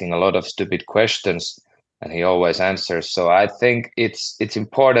I'm asking a lot of stupid questions and he always answers. So I think it's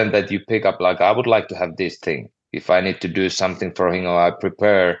important that you pick up, like, I would like to have this thing. If I need to do something for him or I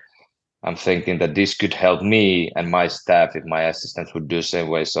prepare, I'm thinking that this could help me and my staff if my assistants would do the same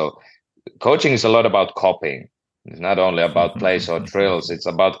way. So coaching is a lot about copying. It's not only about plays or drills. It's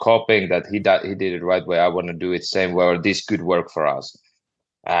about copying that he did it right way. I want to do it same way, or this could work for us.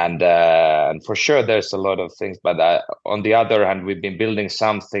 And for sure, there's a lot of things. But on the other hand, we've been building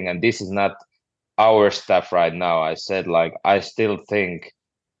something, and this is not our staff right now. I said, like, I still think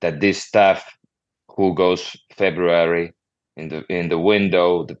that this staff who goes February in the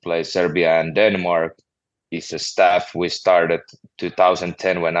window to play Serbia and Denmark is a staff we started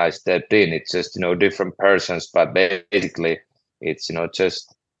 2010 when I stepped in. It's just, different persons, but basically it's,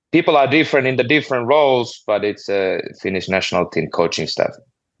 just people are different in the different roles, but it's a Finnish national team coaching staff.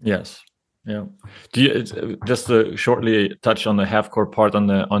 Yes. Yeah. Do you just to shortly touch on the half court part on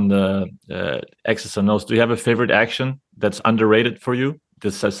the X's and O's? Do you have a favorite action that's underrated for you?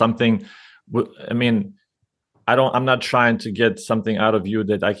 This is something. I mean, I'm not trying to get something out of you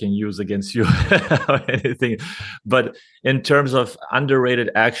that I can use against you or anything, but in terms of underrated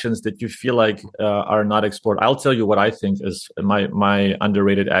actions that you feel like are not explored, I'll tell you what I think is my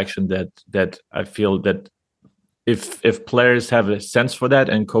underrated action that I feel that if players have a sense for that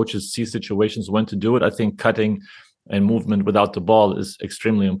and coaches see situations when to do it, I think cutting and movement without the ball is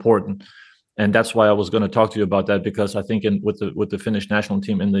extremely important. And that's why I was going to talk to you about that, because I think with the Finnish national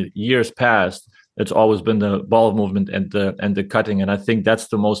team in the years past, it's always been the ball movement and the cutting. And I think that's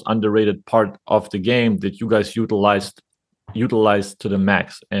the most underrated part of the game that you guys utilized to the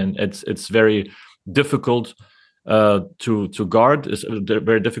max. And it's very difficult to guard. It's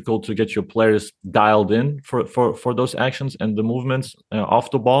very difficult to get your players dialed in for those actions and the movements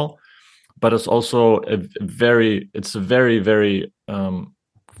off the ball. But it's also a very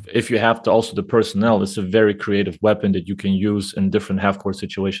if you have also the personnel, it's a very creative weapon that you can use in different half-court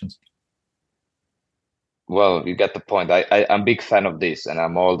situations. Well, you get the point. I'm a big fan of this, and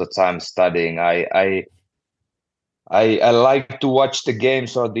I'm all the time studying. I like to watch the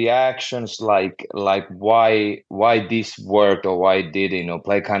games or the actions, like why this worked or why it did,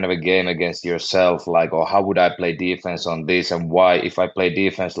 play kind of a game against yourself, like, or how would I play defense on this, and why, if I play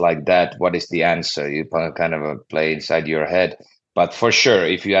defense like that, what is the answer? You kind of play inside your head. But for sure,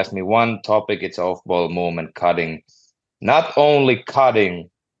 if you ask me one topic, it's off-ball movement, cutting. Not only cutting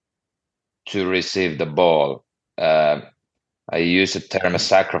to receive the ball. I use the term a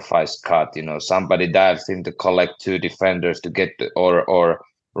sacrifice cut. Somebody dives in to collect two defenders to get or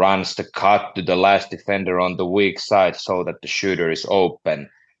runs the cut to the last defender on the weak side so that the shooter is open.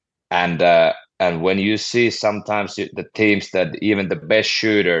 And when you see sometimes the teams that even the best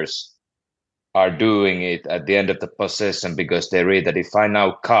shooters are doing it at the end of the possession because they read that if I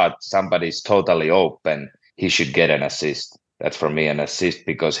now cut, somebody's totally open, he should get an assist. That's for me an assist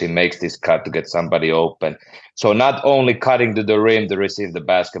because he makes this cut to get somebody open. So not only cutting to the rim to receive the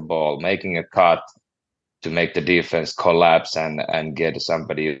basketball, making a cut to make the defense collapse and get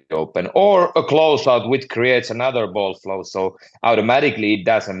somebody open, or a closeout which creates another ball flow. So automatically it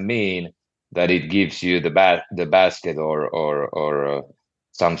doesn't mean that it gives you the basket or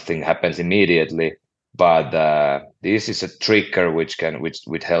something happens immediately. But this is a trigger which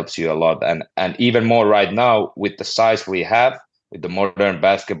helps you a lot, and even more right now with the size we have with the modern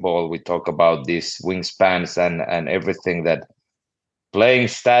basketball. We talk about these wingspans and everything, that playing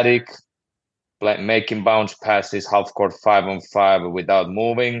static, making bounce passes, half court 5-on-5 without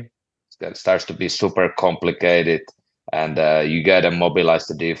moving, that starts to be super complicated, and you gotta mobilize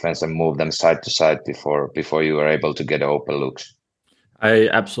the defense and move them side to side before you are able to get open looks. I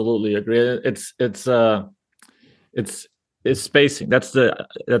absolutely agree. It's spacing. That's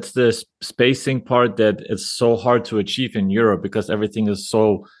the spacing part that is so hard to achieve in Europe because everything is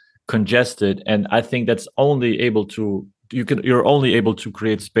so congested. And I think that's only able to you're only able to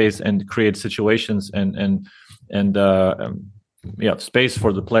create space and create situations and space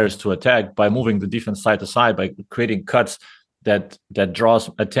for the players to attack by moving the defense side to side, by creating cuts that draws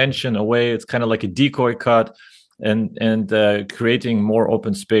attention away. It's kind of like a decoy cut. And creating more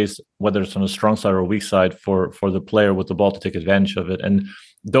open space, whether it's on a strong side or a weak side, for the player with the ball to take advantage of it. And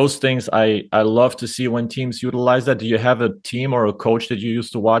those things I love to see when teams utilize that. Do you have a team or a coach that you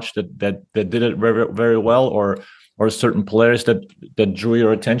used to watch that did it very, very well, or certain players that drew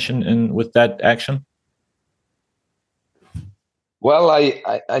your attention in with that action? Well,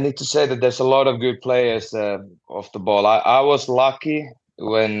 I need to say that there's a lot of good players off the ball. I was lucky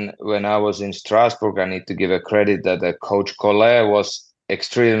when I was in Strasbourg. I need to give a credit that Coach Collet was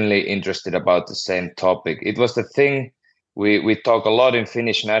extremely interested about the same topic. It was the thing we talk a lot in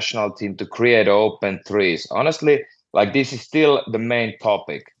Finnish national team to create open threes. Honestly, like this is still the main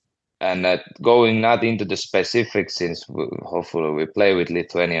topic. And going not into the specifics, since hopefully we play with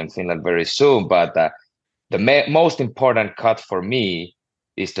Lithuania and Finland very soon, but the most important cut for me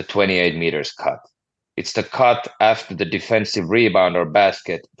is the 28 meters cut. It's the cut after the defensive rebound or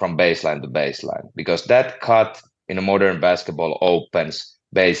basket from baseline to baseline, because that cut in a modern basketball opens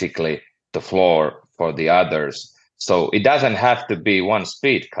basically the floor for the others. So it doesn't have to be one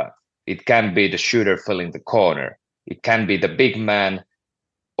speed cut. It can be the shooter filling the corner. It can be the big man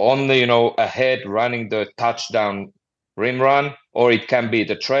on the, ahead running the touchdown rim run, or it can be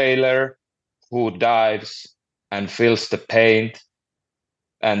the trailer who dives and fills the paint,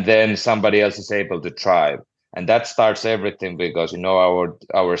 and then somebody else is able to drive. And that starts everything, because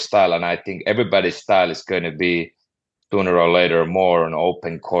our style, and I think everybody's style is going to be sooner or later more an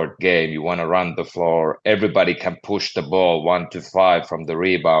open court game. You want to run the floor. Everybody can push the ball 1 to 5 from the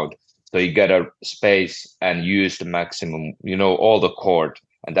rebound. So you get a space and use the maximum, all the court.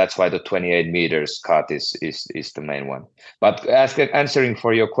 And that's why the 28 meters cut is the main one. But answering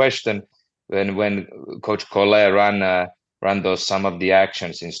for your question, when Coach Collet ran some of the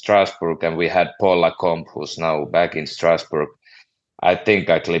actions in Strasbourg, and we had Paul Lacombe, who's now back in Strasbourg, I think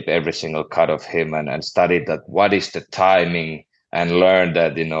I clipped every single cut of him and studied that what is the timing, and learned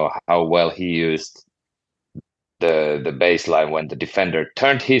that, how well he used the baseline. When the defender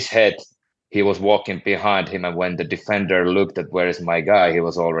turned his head, he was walking behind him, and when the defender looked at where is my guy, he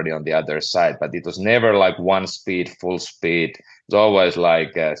was already on the other side. But it was never like one speed, full speed. It's always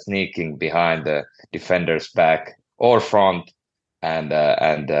like sneaking behind the defender's back or front, and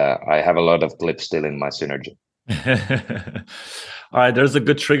I have a lot of clips still in my synergy. All right, there's a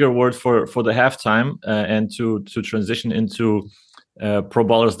good trigger word for the halftime and to transition into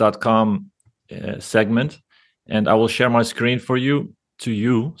proballers.com segment, and I will share my screen to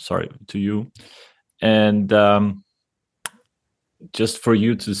you, and just for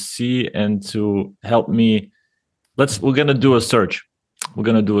you to see and to help me. We're gonna do a search.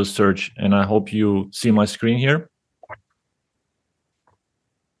 And I hope you see my screen here.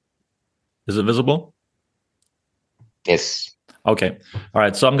 Is it visible? Yes. Okay. All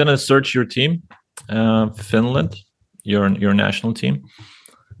right. So I'm gonna search your team, Finland, your national team,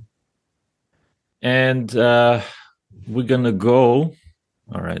 and we're gonna go.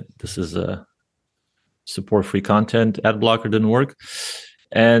 All right. This is a support-free content. Ad blocker didn't work,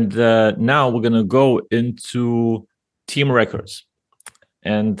 and now we're gonna go into team records,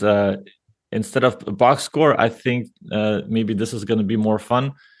 and instead of a box score, I think maybe this is gonna be more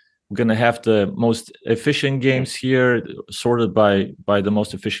fun. We're going to have the most efficient games here, sorted by the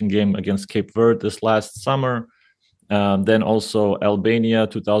most efficient game against Cape Verde this last summer. Then also Albania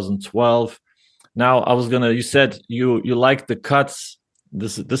 2012. Now you said you like the cuts.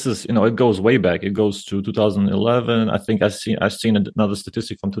 This is it goes way back. It goes to 2011. I think I've seen another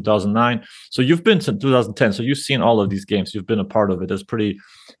statistic from 2009. So you've been to 2010. So you've seen all of these games. You've been a part of it. There's pretty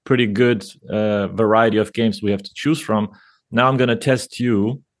good variety of games we have to choose from. Now I'm going to test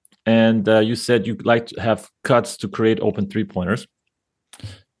you. And you said you like to have cuts to create open three-pointers.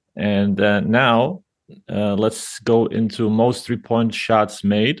 And now let's go into most three-point shots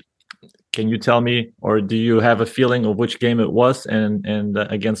made. Can you tell me, or do you have a feeling of which game it was and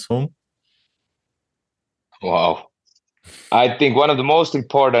against whom? Wow. I think one of the most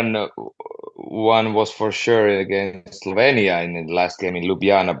important one was for sure against Slovenia in the last game in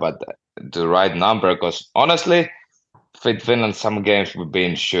Ljubljana, but the right number, because honestly, with Finland, some games we've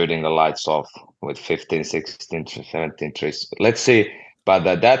been shooting the lights off with 15, 16, 17 threes. Let's see.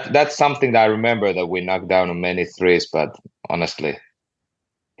 But that's something that I remember, that we knocked down on many threes, but honestly,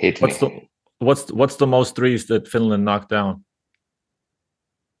 hit me. What's the most threes that Finland knocked down?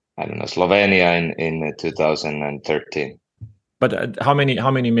 I don't know, Slovenia in 2013. But how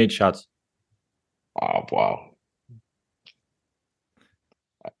many made shots? Oh, wow.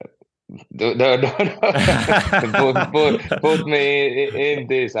 Put me in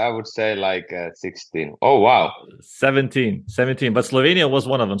this. I would say like 16. Oh, wow. 17. But Slovenia was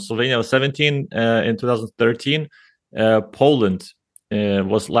one of them. Slovenia was 17 in 2013. Poland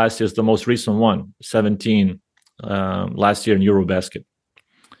was last year's the most recent one, 17 last year in Eurobasket.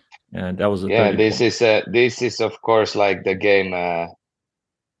 And that was this is of course like the game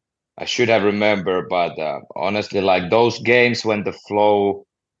I should have remembered, but honestly, like those games when the flow,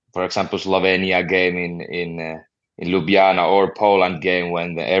 for example, Slovenia game in Ljubljana, or Poland game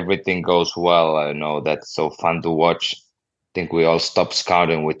when everything goes well. I know that's so fun to watch. I think we all stopped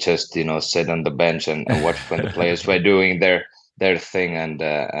scouting. We just sit on the bench and watch when the players were doing their thing, and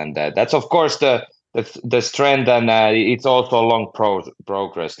that's of course the the strength, and it's also a long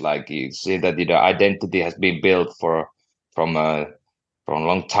progress. Like you see that the identity has been built from from a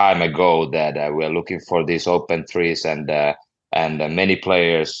long time ago, that we're looking for these open threes, and many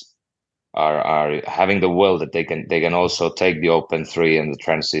players are having the will that they can also take the open three and the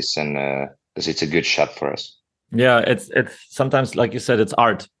transition, because it's a good shot for us. Yeah, it's sometimes, like you said, it's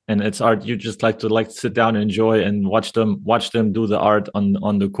art, and it's art. You just like to sit down and enjoy and watch them do the art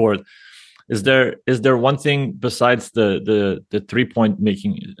on the court. Is there one thing besides the 3-point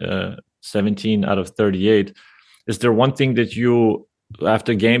making, 17 out of 38? Is there one thing that you,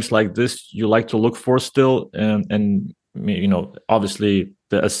 after games like this, you like to look for still? And obviously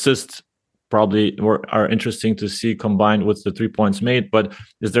the assists probably are interesting to see combined with the 3 points made. But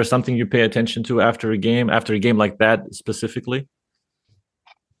is there something you pay attention to after a game like that specifically?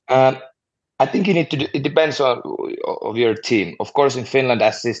 Um, I think you need to. It depends on of your team. Of course, in Finland,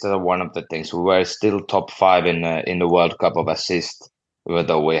 assists are one of the things. We were still top five in the World Cup of assists, even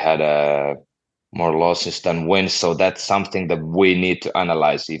though we had more losses than wins. So that's something that we need to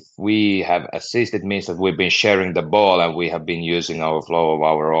analyze. If we have assists, it means that we've been sharing the ball and we have been using our flow of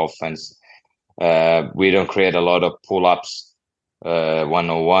our offense. We don't create a lot of pull-ups,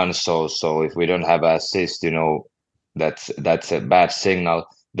 1-on-1. So if we don't have assist, that's a bad signal.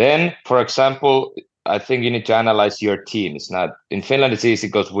 Then, for example, I think you need to analyze your team. It's not in Finland. It's easy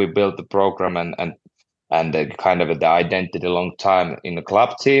because we built the program and the kind of the identity a long time in the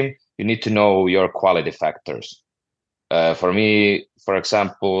club team. You need to know your quality factors. For me, for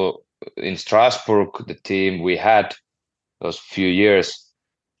example, in Strasbourg, the team we had those few years,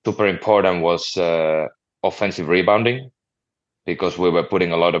 super important was offensive rebounding, because we were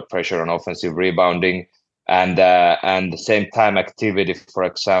putting a lot of pressure on offensive rebounding, and the same time activity, for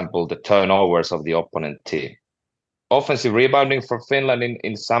example, the turnovers of the opponent team. Offensive rebounding for Finland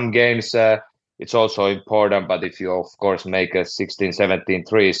in some games, it's also important, but if you of course make a 16, 17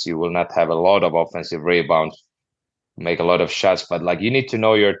 threes, you will not have a lot of offensive rebounds, make a lot of shots. But like, you need to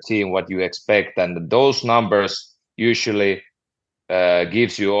know your team, what you expect, and those numbers usually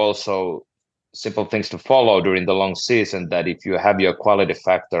gives you also simple things to follow during the long season, that if you have your quality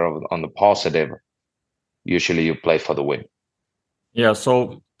factor on the positive, usually you play for the win. Yeah,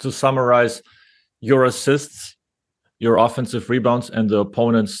 so to summarize, your assists, your offensive rebounds, and the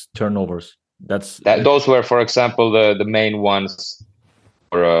opponent's turnovers. Those were, for example, the main ones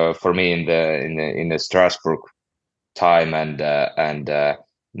for me in the Strasbourg time, and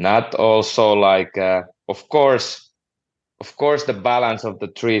not also like of course the balance of the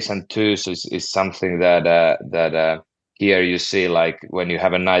threes and twos is something that here you see, like when you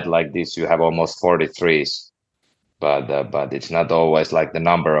have a night like this, you have almost 40 threes, but it's not always like the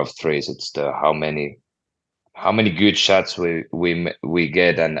number of threes, it's the how many good shots we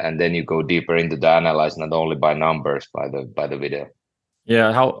get, and then you go deeper into the analyze, not only by numbers, by the video.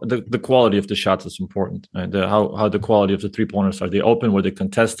 Yeah, how the quality of the shots is important, and how the quality of the 3-pointers, are they open, were they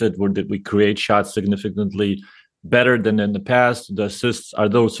contested, did we create shots significantly better than in the past? The assists, are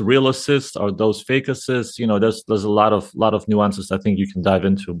those real assists, are those fake assists? There's a lot of nuances I think you can dive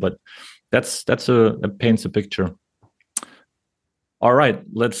into, but that's it paints a picture. All right,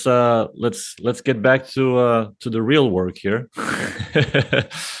 let's get back to the real work here.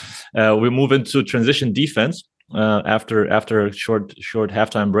 We move into transition defense after a short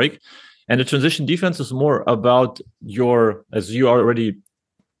halftime break, and the transition defense is more about your, as you already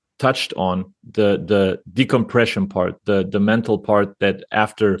touched on, the decompression part, the mental part, that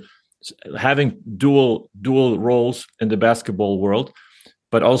after having dual roles in the basketball world,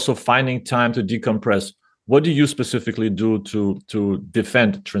 but also finding time to decompress. What do you specifically do to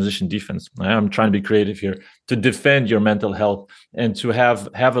defend transition defense? I'm trying to be creative here, to defend your mental health and to have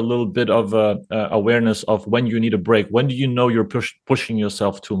a little bit of awareness of when you need a break. When do you know you're pushing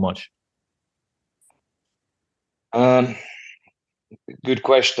yourself too much? Good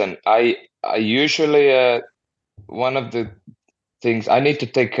question. I usually one of the things, I need to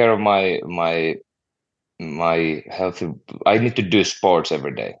take care of my health. I need to do sports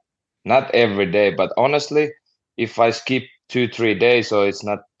every day. Not every day, but honestly, if I skip 2-3 days or it's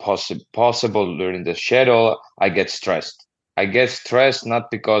not possible during the schedule, I get stressed. I get stressed not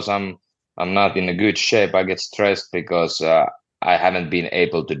because I'm not in a good shape. I get stressed because I haven't been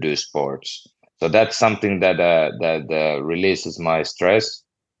able to do sports. So that's something that releases my stress,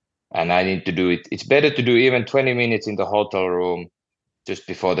 and I need to do it. It's better to do even 20 minutes in the hotel room just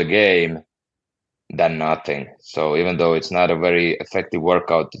before the game than nothing. So even though it's not a very effective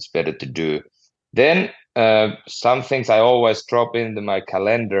workout, it's better to do. Then some things I always drop into my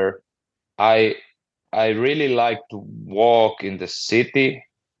calendar. I really like to walk in the city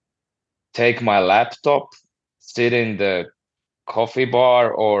take my laptop, sit in the coffee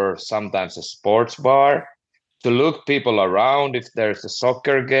bar or sometimes a sports bar to look people around if there's a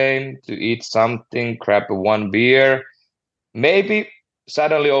soccer game, to eat something, grab one beer, maybe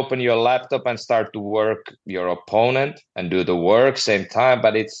suddenly open your laptop and start to work your opponent and do the work same time.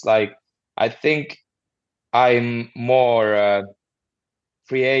 But it's like, I think I'm more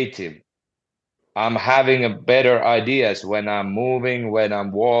creative. I'm having a better ideas when I'm moving, when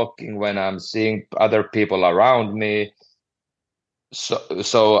I'm walking, when I'm seeing other people around me.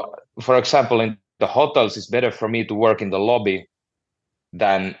 So for example, in the hotels, it's better for me to work in the lobby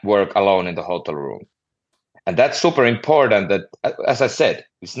than work alone in the hotel room. And that's super important. That, as I said,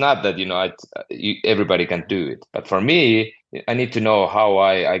 it's not that everybody can do it, but for me, I need to know how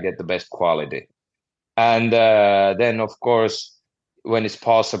I get the best quality. And then, of course, when it's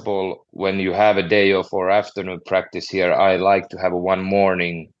possible, when you have a day off or afternoon practice here, I like to have a one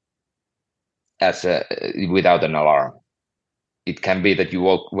morning without an alarm. It can be that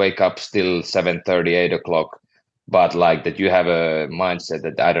you wake up still 7:30, 8 o'clock, but like that you have a mindset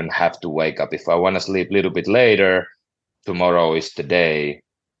that I don't have to wake up. If I want to sleep a little bit later, tomorrow is the day,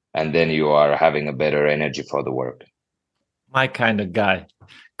 and then you are having a better energy for the work. My kind of guy.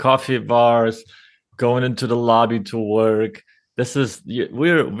 Coffee bars, going into the lobby to work.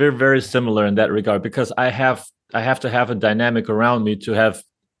 We're very similar in that regard, because I have to have a dynamic around me to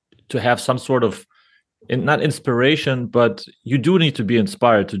have some sort of not inspiration, but you do need to be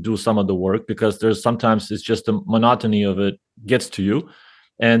inspired to do some of the work, because there's sometimes it's just the monotony of it gets to you.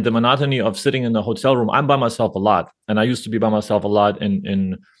 And the monotony of sitting in the hotel room, I'm by myself a lot. And I used to be by myself a lot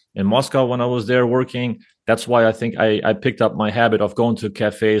in Moscow when I was there working. That's why I think I picked up my habit of going to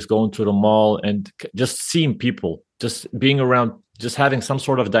cafes, going to the mall, and just seeing people, just being around, just having some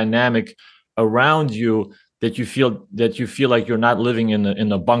sort of dynamic around you, that you feel like you're not living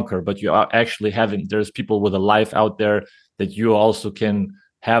in a bunker, but you are actually there's people with a life out there that you also can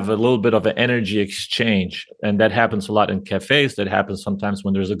have a little bit of an energy exchange. And that happens a lot in cafes. That happens sometimes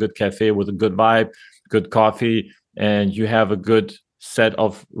when there's a good cafe with a good vibe, good coffee, and you have a good set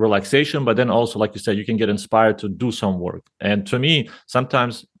of relaxation. But then also, like you said, you can get inspired to do some work. And to me,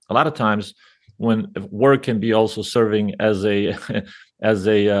 a lot of times, when work can be also serving as a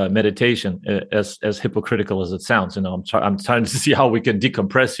meditation, as hypocritical as it sounds. I'm trying to see how we can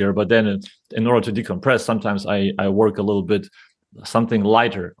decompress here. But then, in order to decompress, sometimes I work a little bit something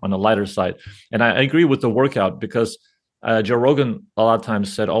lighter, on a lighter side. And I agree with the workout, because Joe Rogan a lot of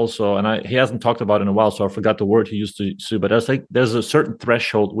times said also, and he hasn't talked about it in a while, so I forgot the word he used to say. But there's a certain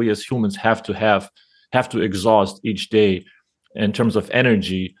threshold we as humans have to exhaust each day in terms of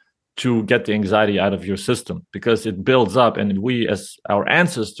energy, to get the anxiety out of your system, because it builds up. And we, as our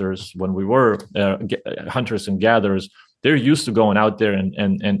ancestors, when we were hunters and gatherers, they're used to going out there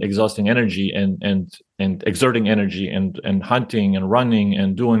and exhausting energy and exerting energy and hunting and running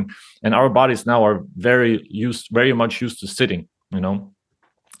and doing. And our bodies now are very much used to sitting.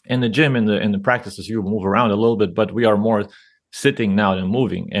 In the gym, in the practices, you move around a little bit, but we are more sitting now than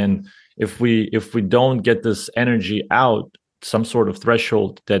moving. And if we don't get this energy out, some sort of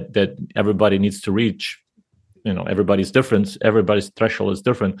threshold that everybody needs to reach, everybody's different, everybody's threshold is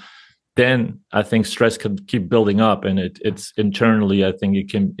different, then I think stress can keep building up, and it's internally, I think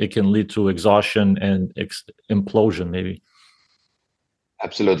it can lead to exhaustion and implosion maybe.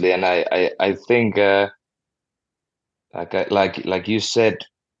 Absolutely. And I think like you said,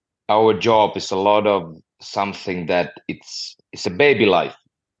 our job is a lot of something that it's a baby life.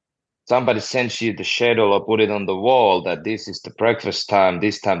 Somebody sends you the schedule or put it on the wall that this is the breakfast time,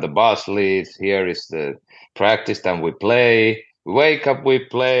 this time the boss leaves, here is the practice time, we play, we wake up, we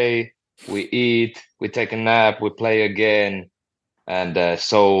play, we eat, we take a nap, we play again. And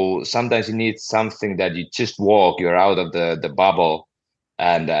so sometimes you need something that you just walk, you're out of the bubble.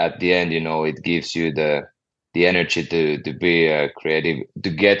 And at the end, it gives you the energy to be creative, to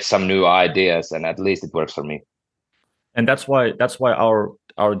get some new ideas. And at least it works for me. And that's why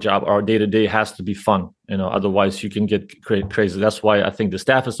our job, our day-to-day has to be fun. Otherwise you can get crazy. That's why I think the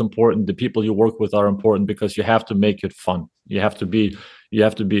staff is important. The people you work with are important, because you have to make it fun. It has to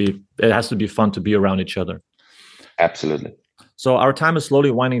be fun to be around each other. Absolutely. So our time is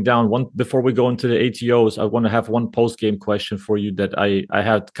slowly winding down. Before we go into the ATOs, I want to have one post-game question for you that I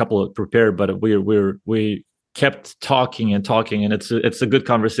had a couple of prepared, but we kept talking, and it's a good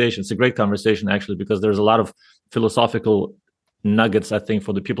conversation. It's a great conversation, actually, because there's a lot of philosophical nuggets, I think,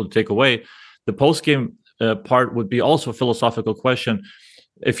 for the people to take away. The post-game part would be also a philosophical question.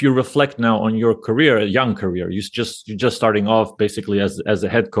 If you reflect now on your career, a young career, you're just starting off basically as a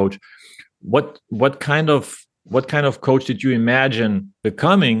head coach, what kind of what kind of coach did you imagine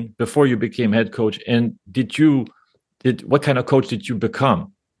becoming before you became head coach? And what kind of coach did you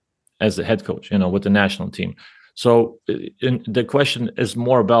become as a head coach, with the national team? So the question is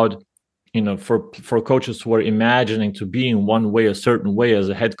more about, for coaches who are imagining to be in one way, a certain way as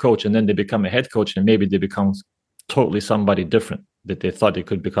a head coach, and then they become a head coach and maybe they become totally somebody different that they thought they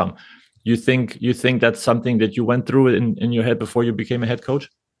could become. You think that's something that you went through in your head before you became a head coach?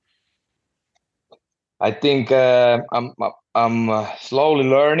 I think I'm slowly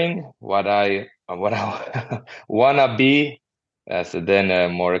learning what I wanna be as a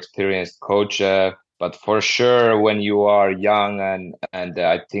more experienced coach. But for sure, when you are young and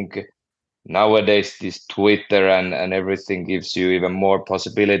I think nowadays this Twitter and everything gives you even more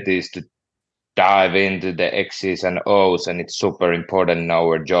possibilities to dive into the X's and O's, and it's super important in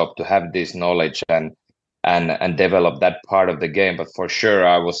our job to have this knowledge and develop that part of the game. But for sure,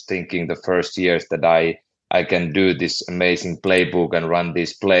 I was thinking the first years that I can do this amazing playbook and run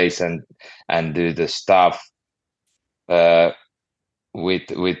these plays and do the stuff. Uh, with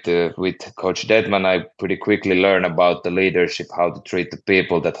Coach Detman, I pretty quickly learn about the leadership, how to treat the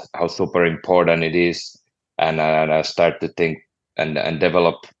people, that how super important it is, and I start to think and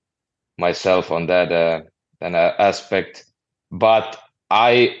develop myself on that aspect. But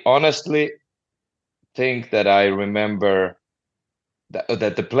I honestly think that I remember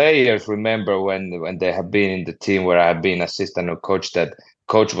that the players remember when they have been in the team where I have been assistant or coach, that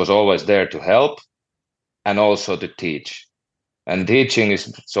coach was always there to help and also to teach. And teaching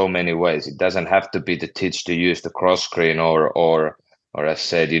is so many ways. It doesn't have to be to teach to use the cross screen or as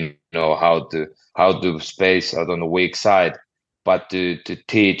said, how to space out on the weak side, but to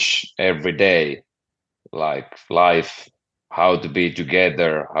teach every day, like life, how to be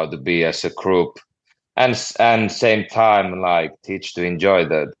together, how to be as a group, and same time like teach to enjoy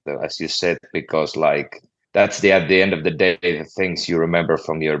the as you said, because like that's at the end of the day the things you remember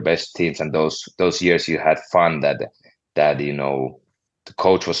from your best teams and those years you had fun, that the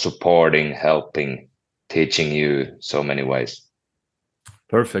coach was supporting, helping, teaching you so many ways.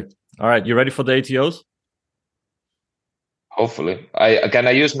 Perfect. All right, you ready for the ATOs? Hopefully,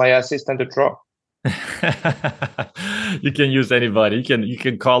 I use my assistant to draw. You can use anybody. You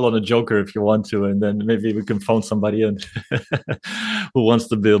can call on a joker if you want to, and then maybe we can phone somebody in who wants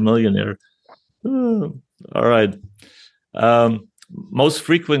to be a millionaire. All right. Most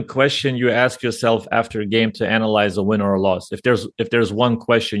frequent question you ask yourself after a game to analyze a win or a loss. If there's one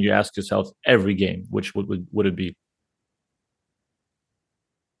question you ask yourself every game, which would it be?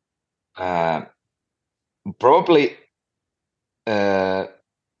 Uh, Probably. I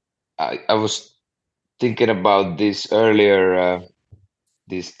was thinking about this earlier,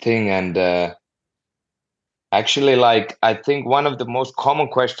 this thing, and actually, like I think one of the most common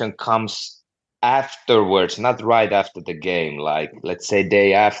question comes afterwards, not right after the game, like let's say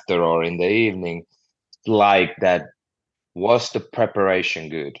day after or in the evening, like that, was the preparation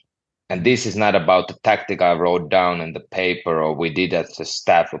good? And this is not about the tactic I wrote down in the paper or we did as a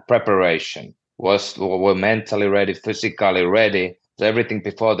staff. Or preparation was, we're mentally ready, physically ready, so everything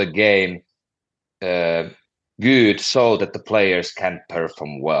before the game uh, good, so that the players can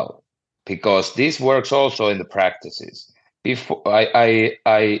perform well, because this works also in the practices. Before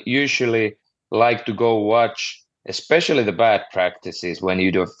I usually like to go watch, especially the bad practices, when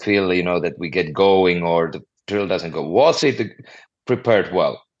you don't feel that we get going or the drill doesn't go. Was it prepared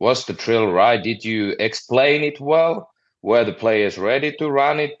well? Was the drill right? Did you explain it well? Were the players ready to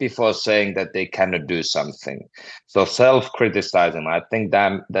run it before saying that they cannot do something? So self-criticizing, I think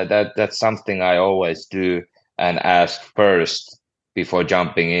that's something I always do and ask first before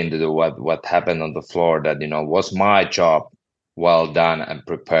jumping into what happened on the floor. That was my job well done and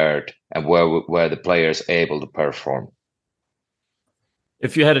prepared, and were the players able to perform?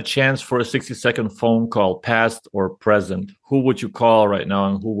 If you had a chance for a 60-second phone call, past or present, who would you call right now,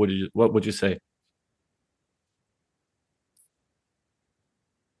 and what would you say?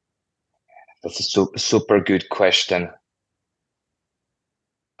 That's a super good question.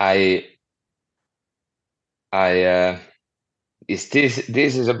 I I is this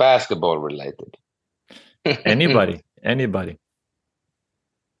is a basketball related? Anybody.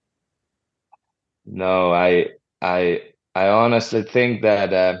 No, I I honestly think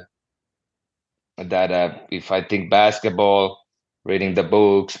that if I think basketball, reading the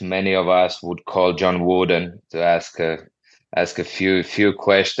books, many of us would call John Wooden to ask a few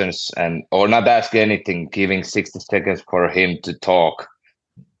questions, and or not ask anything, giving 60 seconds for him to talk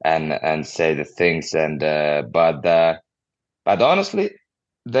and say the things. And but honestly,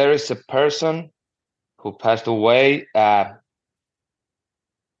 there is a person who passed away a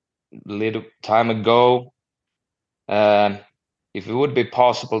little time ago, If it would be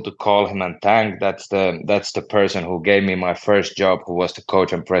possible to call him and thank, that's the person who gave me my first job, who was the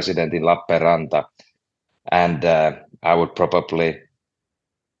coach and president in Lappeenranta, and I would probably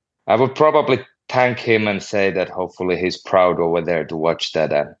thank him and say that hopefully he's proud over there to watch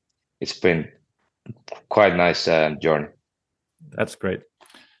that. And it's been quite nice journey. That's great.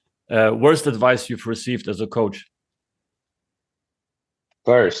 Worst advice you've received as a coach?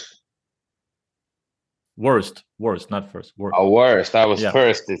 Worst, not first. Worst. I was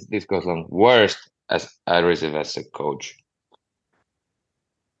first. This goes on. Worst as I received as a coach.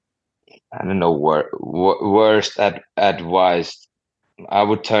 I don't know. Worst advice. I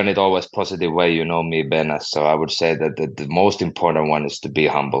would turn it always positive way. You know me, Ben. So I would say that the most important one is to be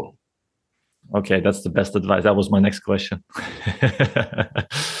humble. Okay, that's the best advice. That was my next question.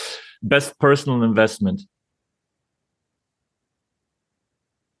 Best personal investment.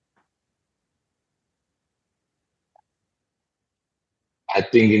 I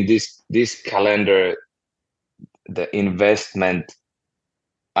think in this calendar, the investment,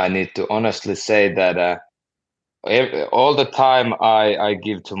 I need to honestly say that all the time I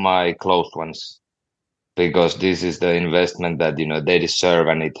give to my close ones, because this is the investment that they deserve,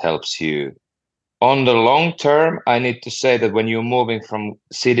 and it helps you. On the long term, I need to say that when you're moving from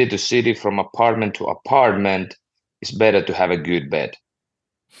city to city, from apartment to apartment, it's better to have a good bed,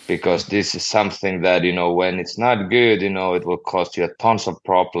 because this is something that when it's not good, it will cost you tons of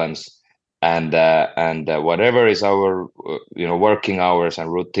problems, and whatever is our working hours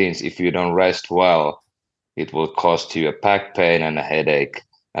and routines, if you don't rest well, it will cost you a back pain and a headache,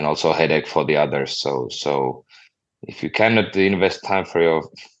 and also a headache for the others. So if you cannot invest time for your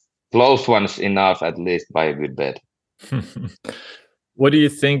close ones enough, at least buy a good bed. What do you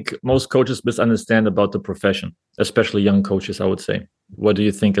think most coaches misunderstand about the profession, especially young coaches, I would say? What do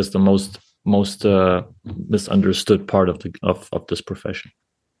you think is the most misunderstood part of this profession?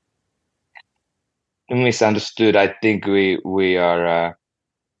 Misunderstood. I think we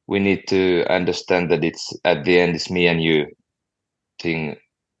need to understand that it's at the end, it's me and you thing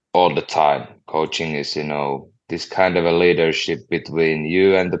all the time. Coaching is this kind of a leadership between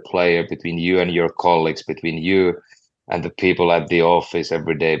you and the player, between you and your colleagues, between you and the people at the office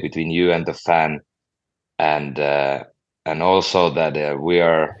every day, between you and the fan, and also that we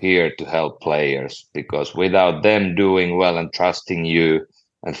are here to help players, because without them doing well and trusting you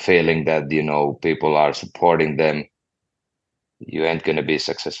and feeling that people are supporting them, you ain't going to be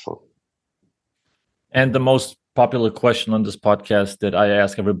successful. And the most popular question on this podcast that I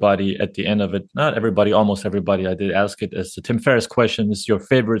ask everybody at the end of it, not everybody, almost everybody, I did ask it, is the Tim Ferriss question: is your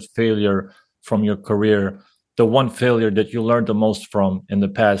favorite failure from your career, the one failure that you learned the most from in the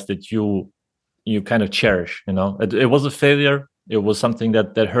past, that you kind of cherish? It was a failure, it was something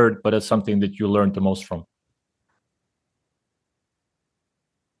that hurt, but it's something that you learned the most from.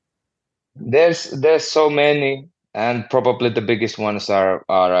 There's so many, and probably the biggest ones are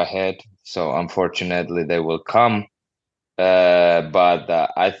ahead. So unfortunately, they will come. But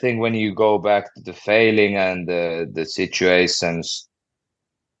I think when you go back to the failing and the situations,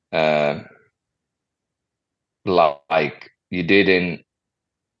 like you didn't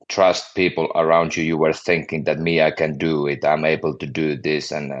trust people around you, you were thinking that I can do it, I'm able to do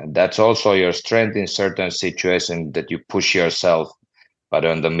this, and that's also your strength in certain situations, that you push yourself. But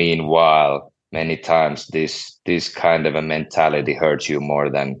in the meanwhile, many times this kind of a mentality hurts you more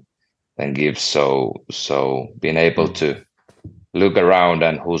than gives. So being able to look around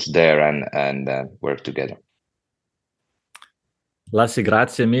and who's there and work together. Lassi,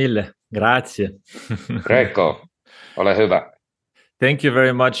 grazie mille. Grazie. Greco, ole hyvä. Thank you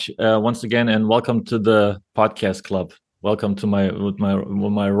very much once again, and welcome to the podcast club. Welcome to my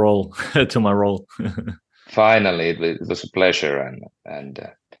role to my role. Finally, it was a pleasure and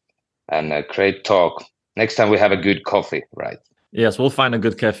a great talk. Next time we have a good coffee, right? Yes, we'll find a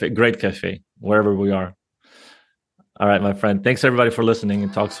good cafe, great cafe, wherever we are. All right, my friend. Thanks everybody for listening,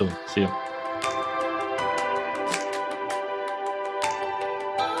 and talk soon. See you.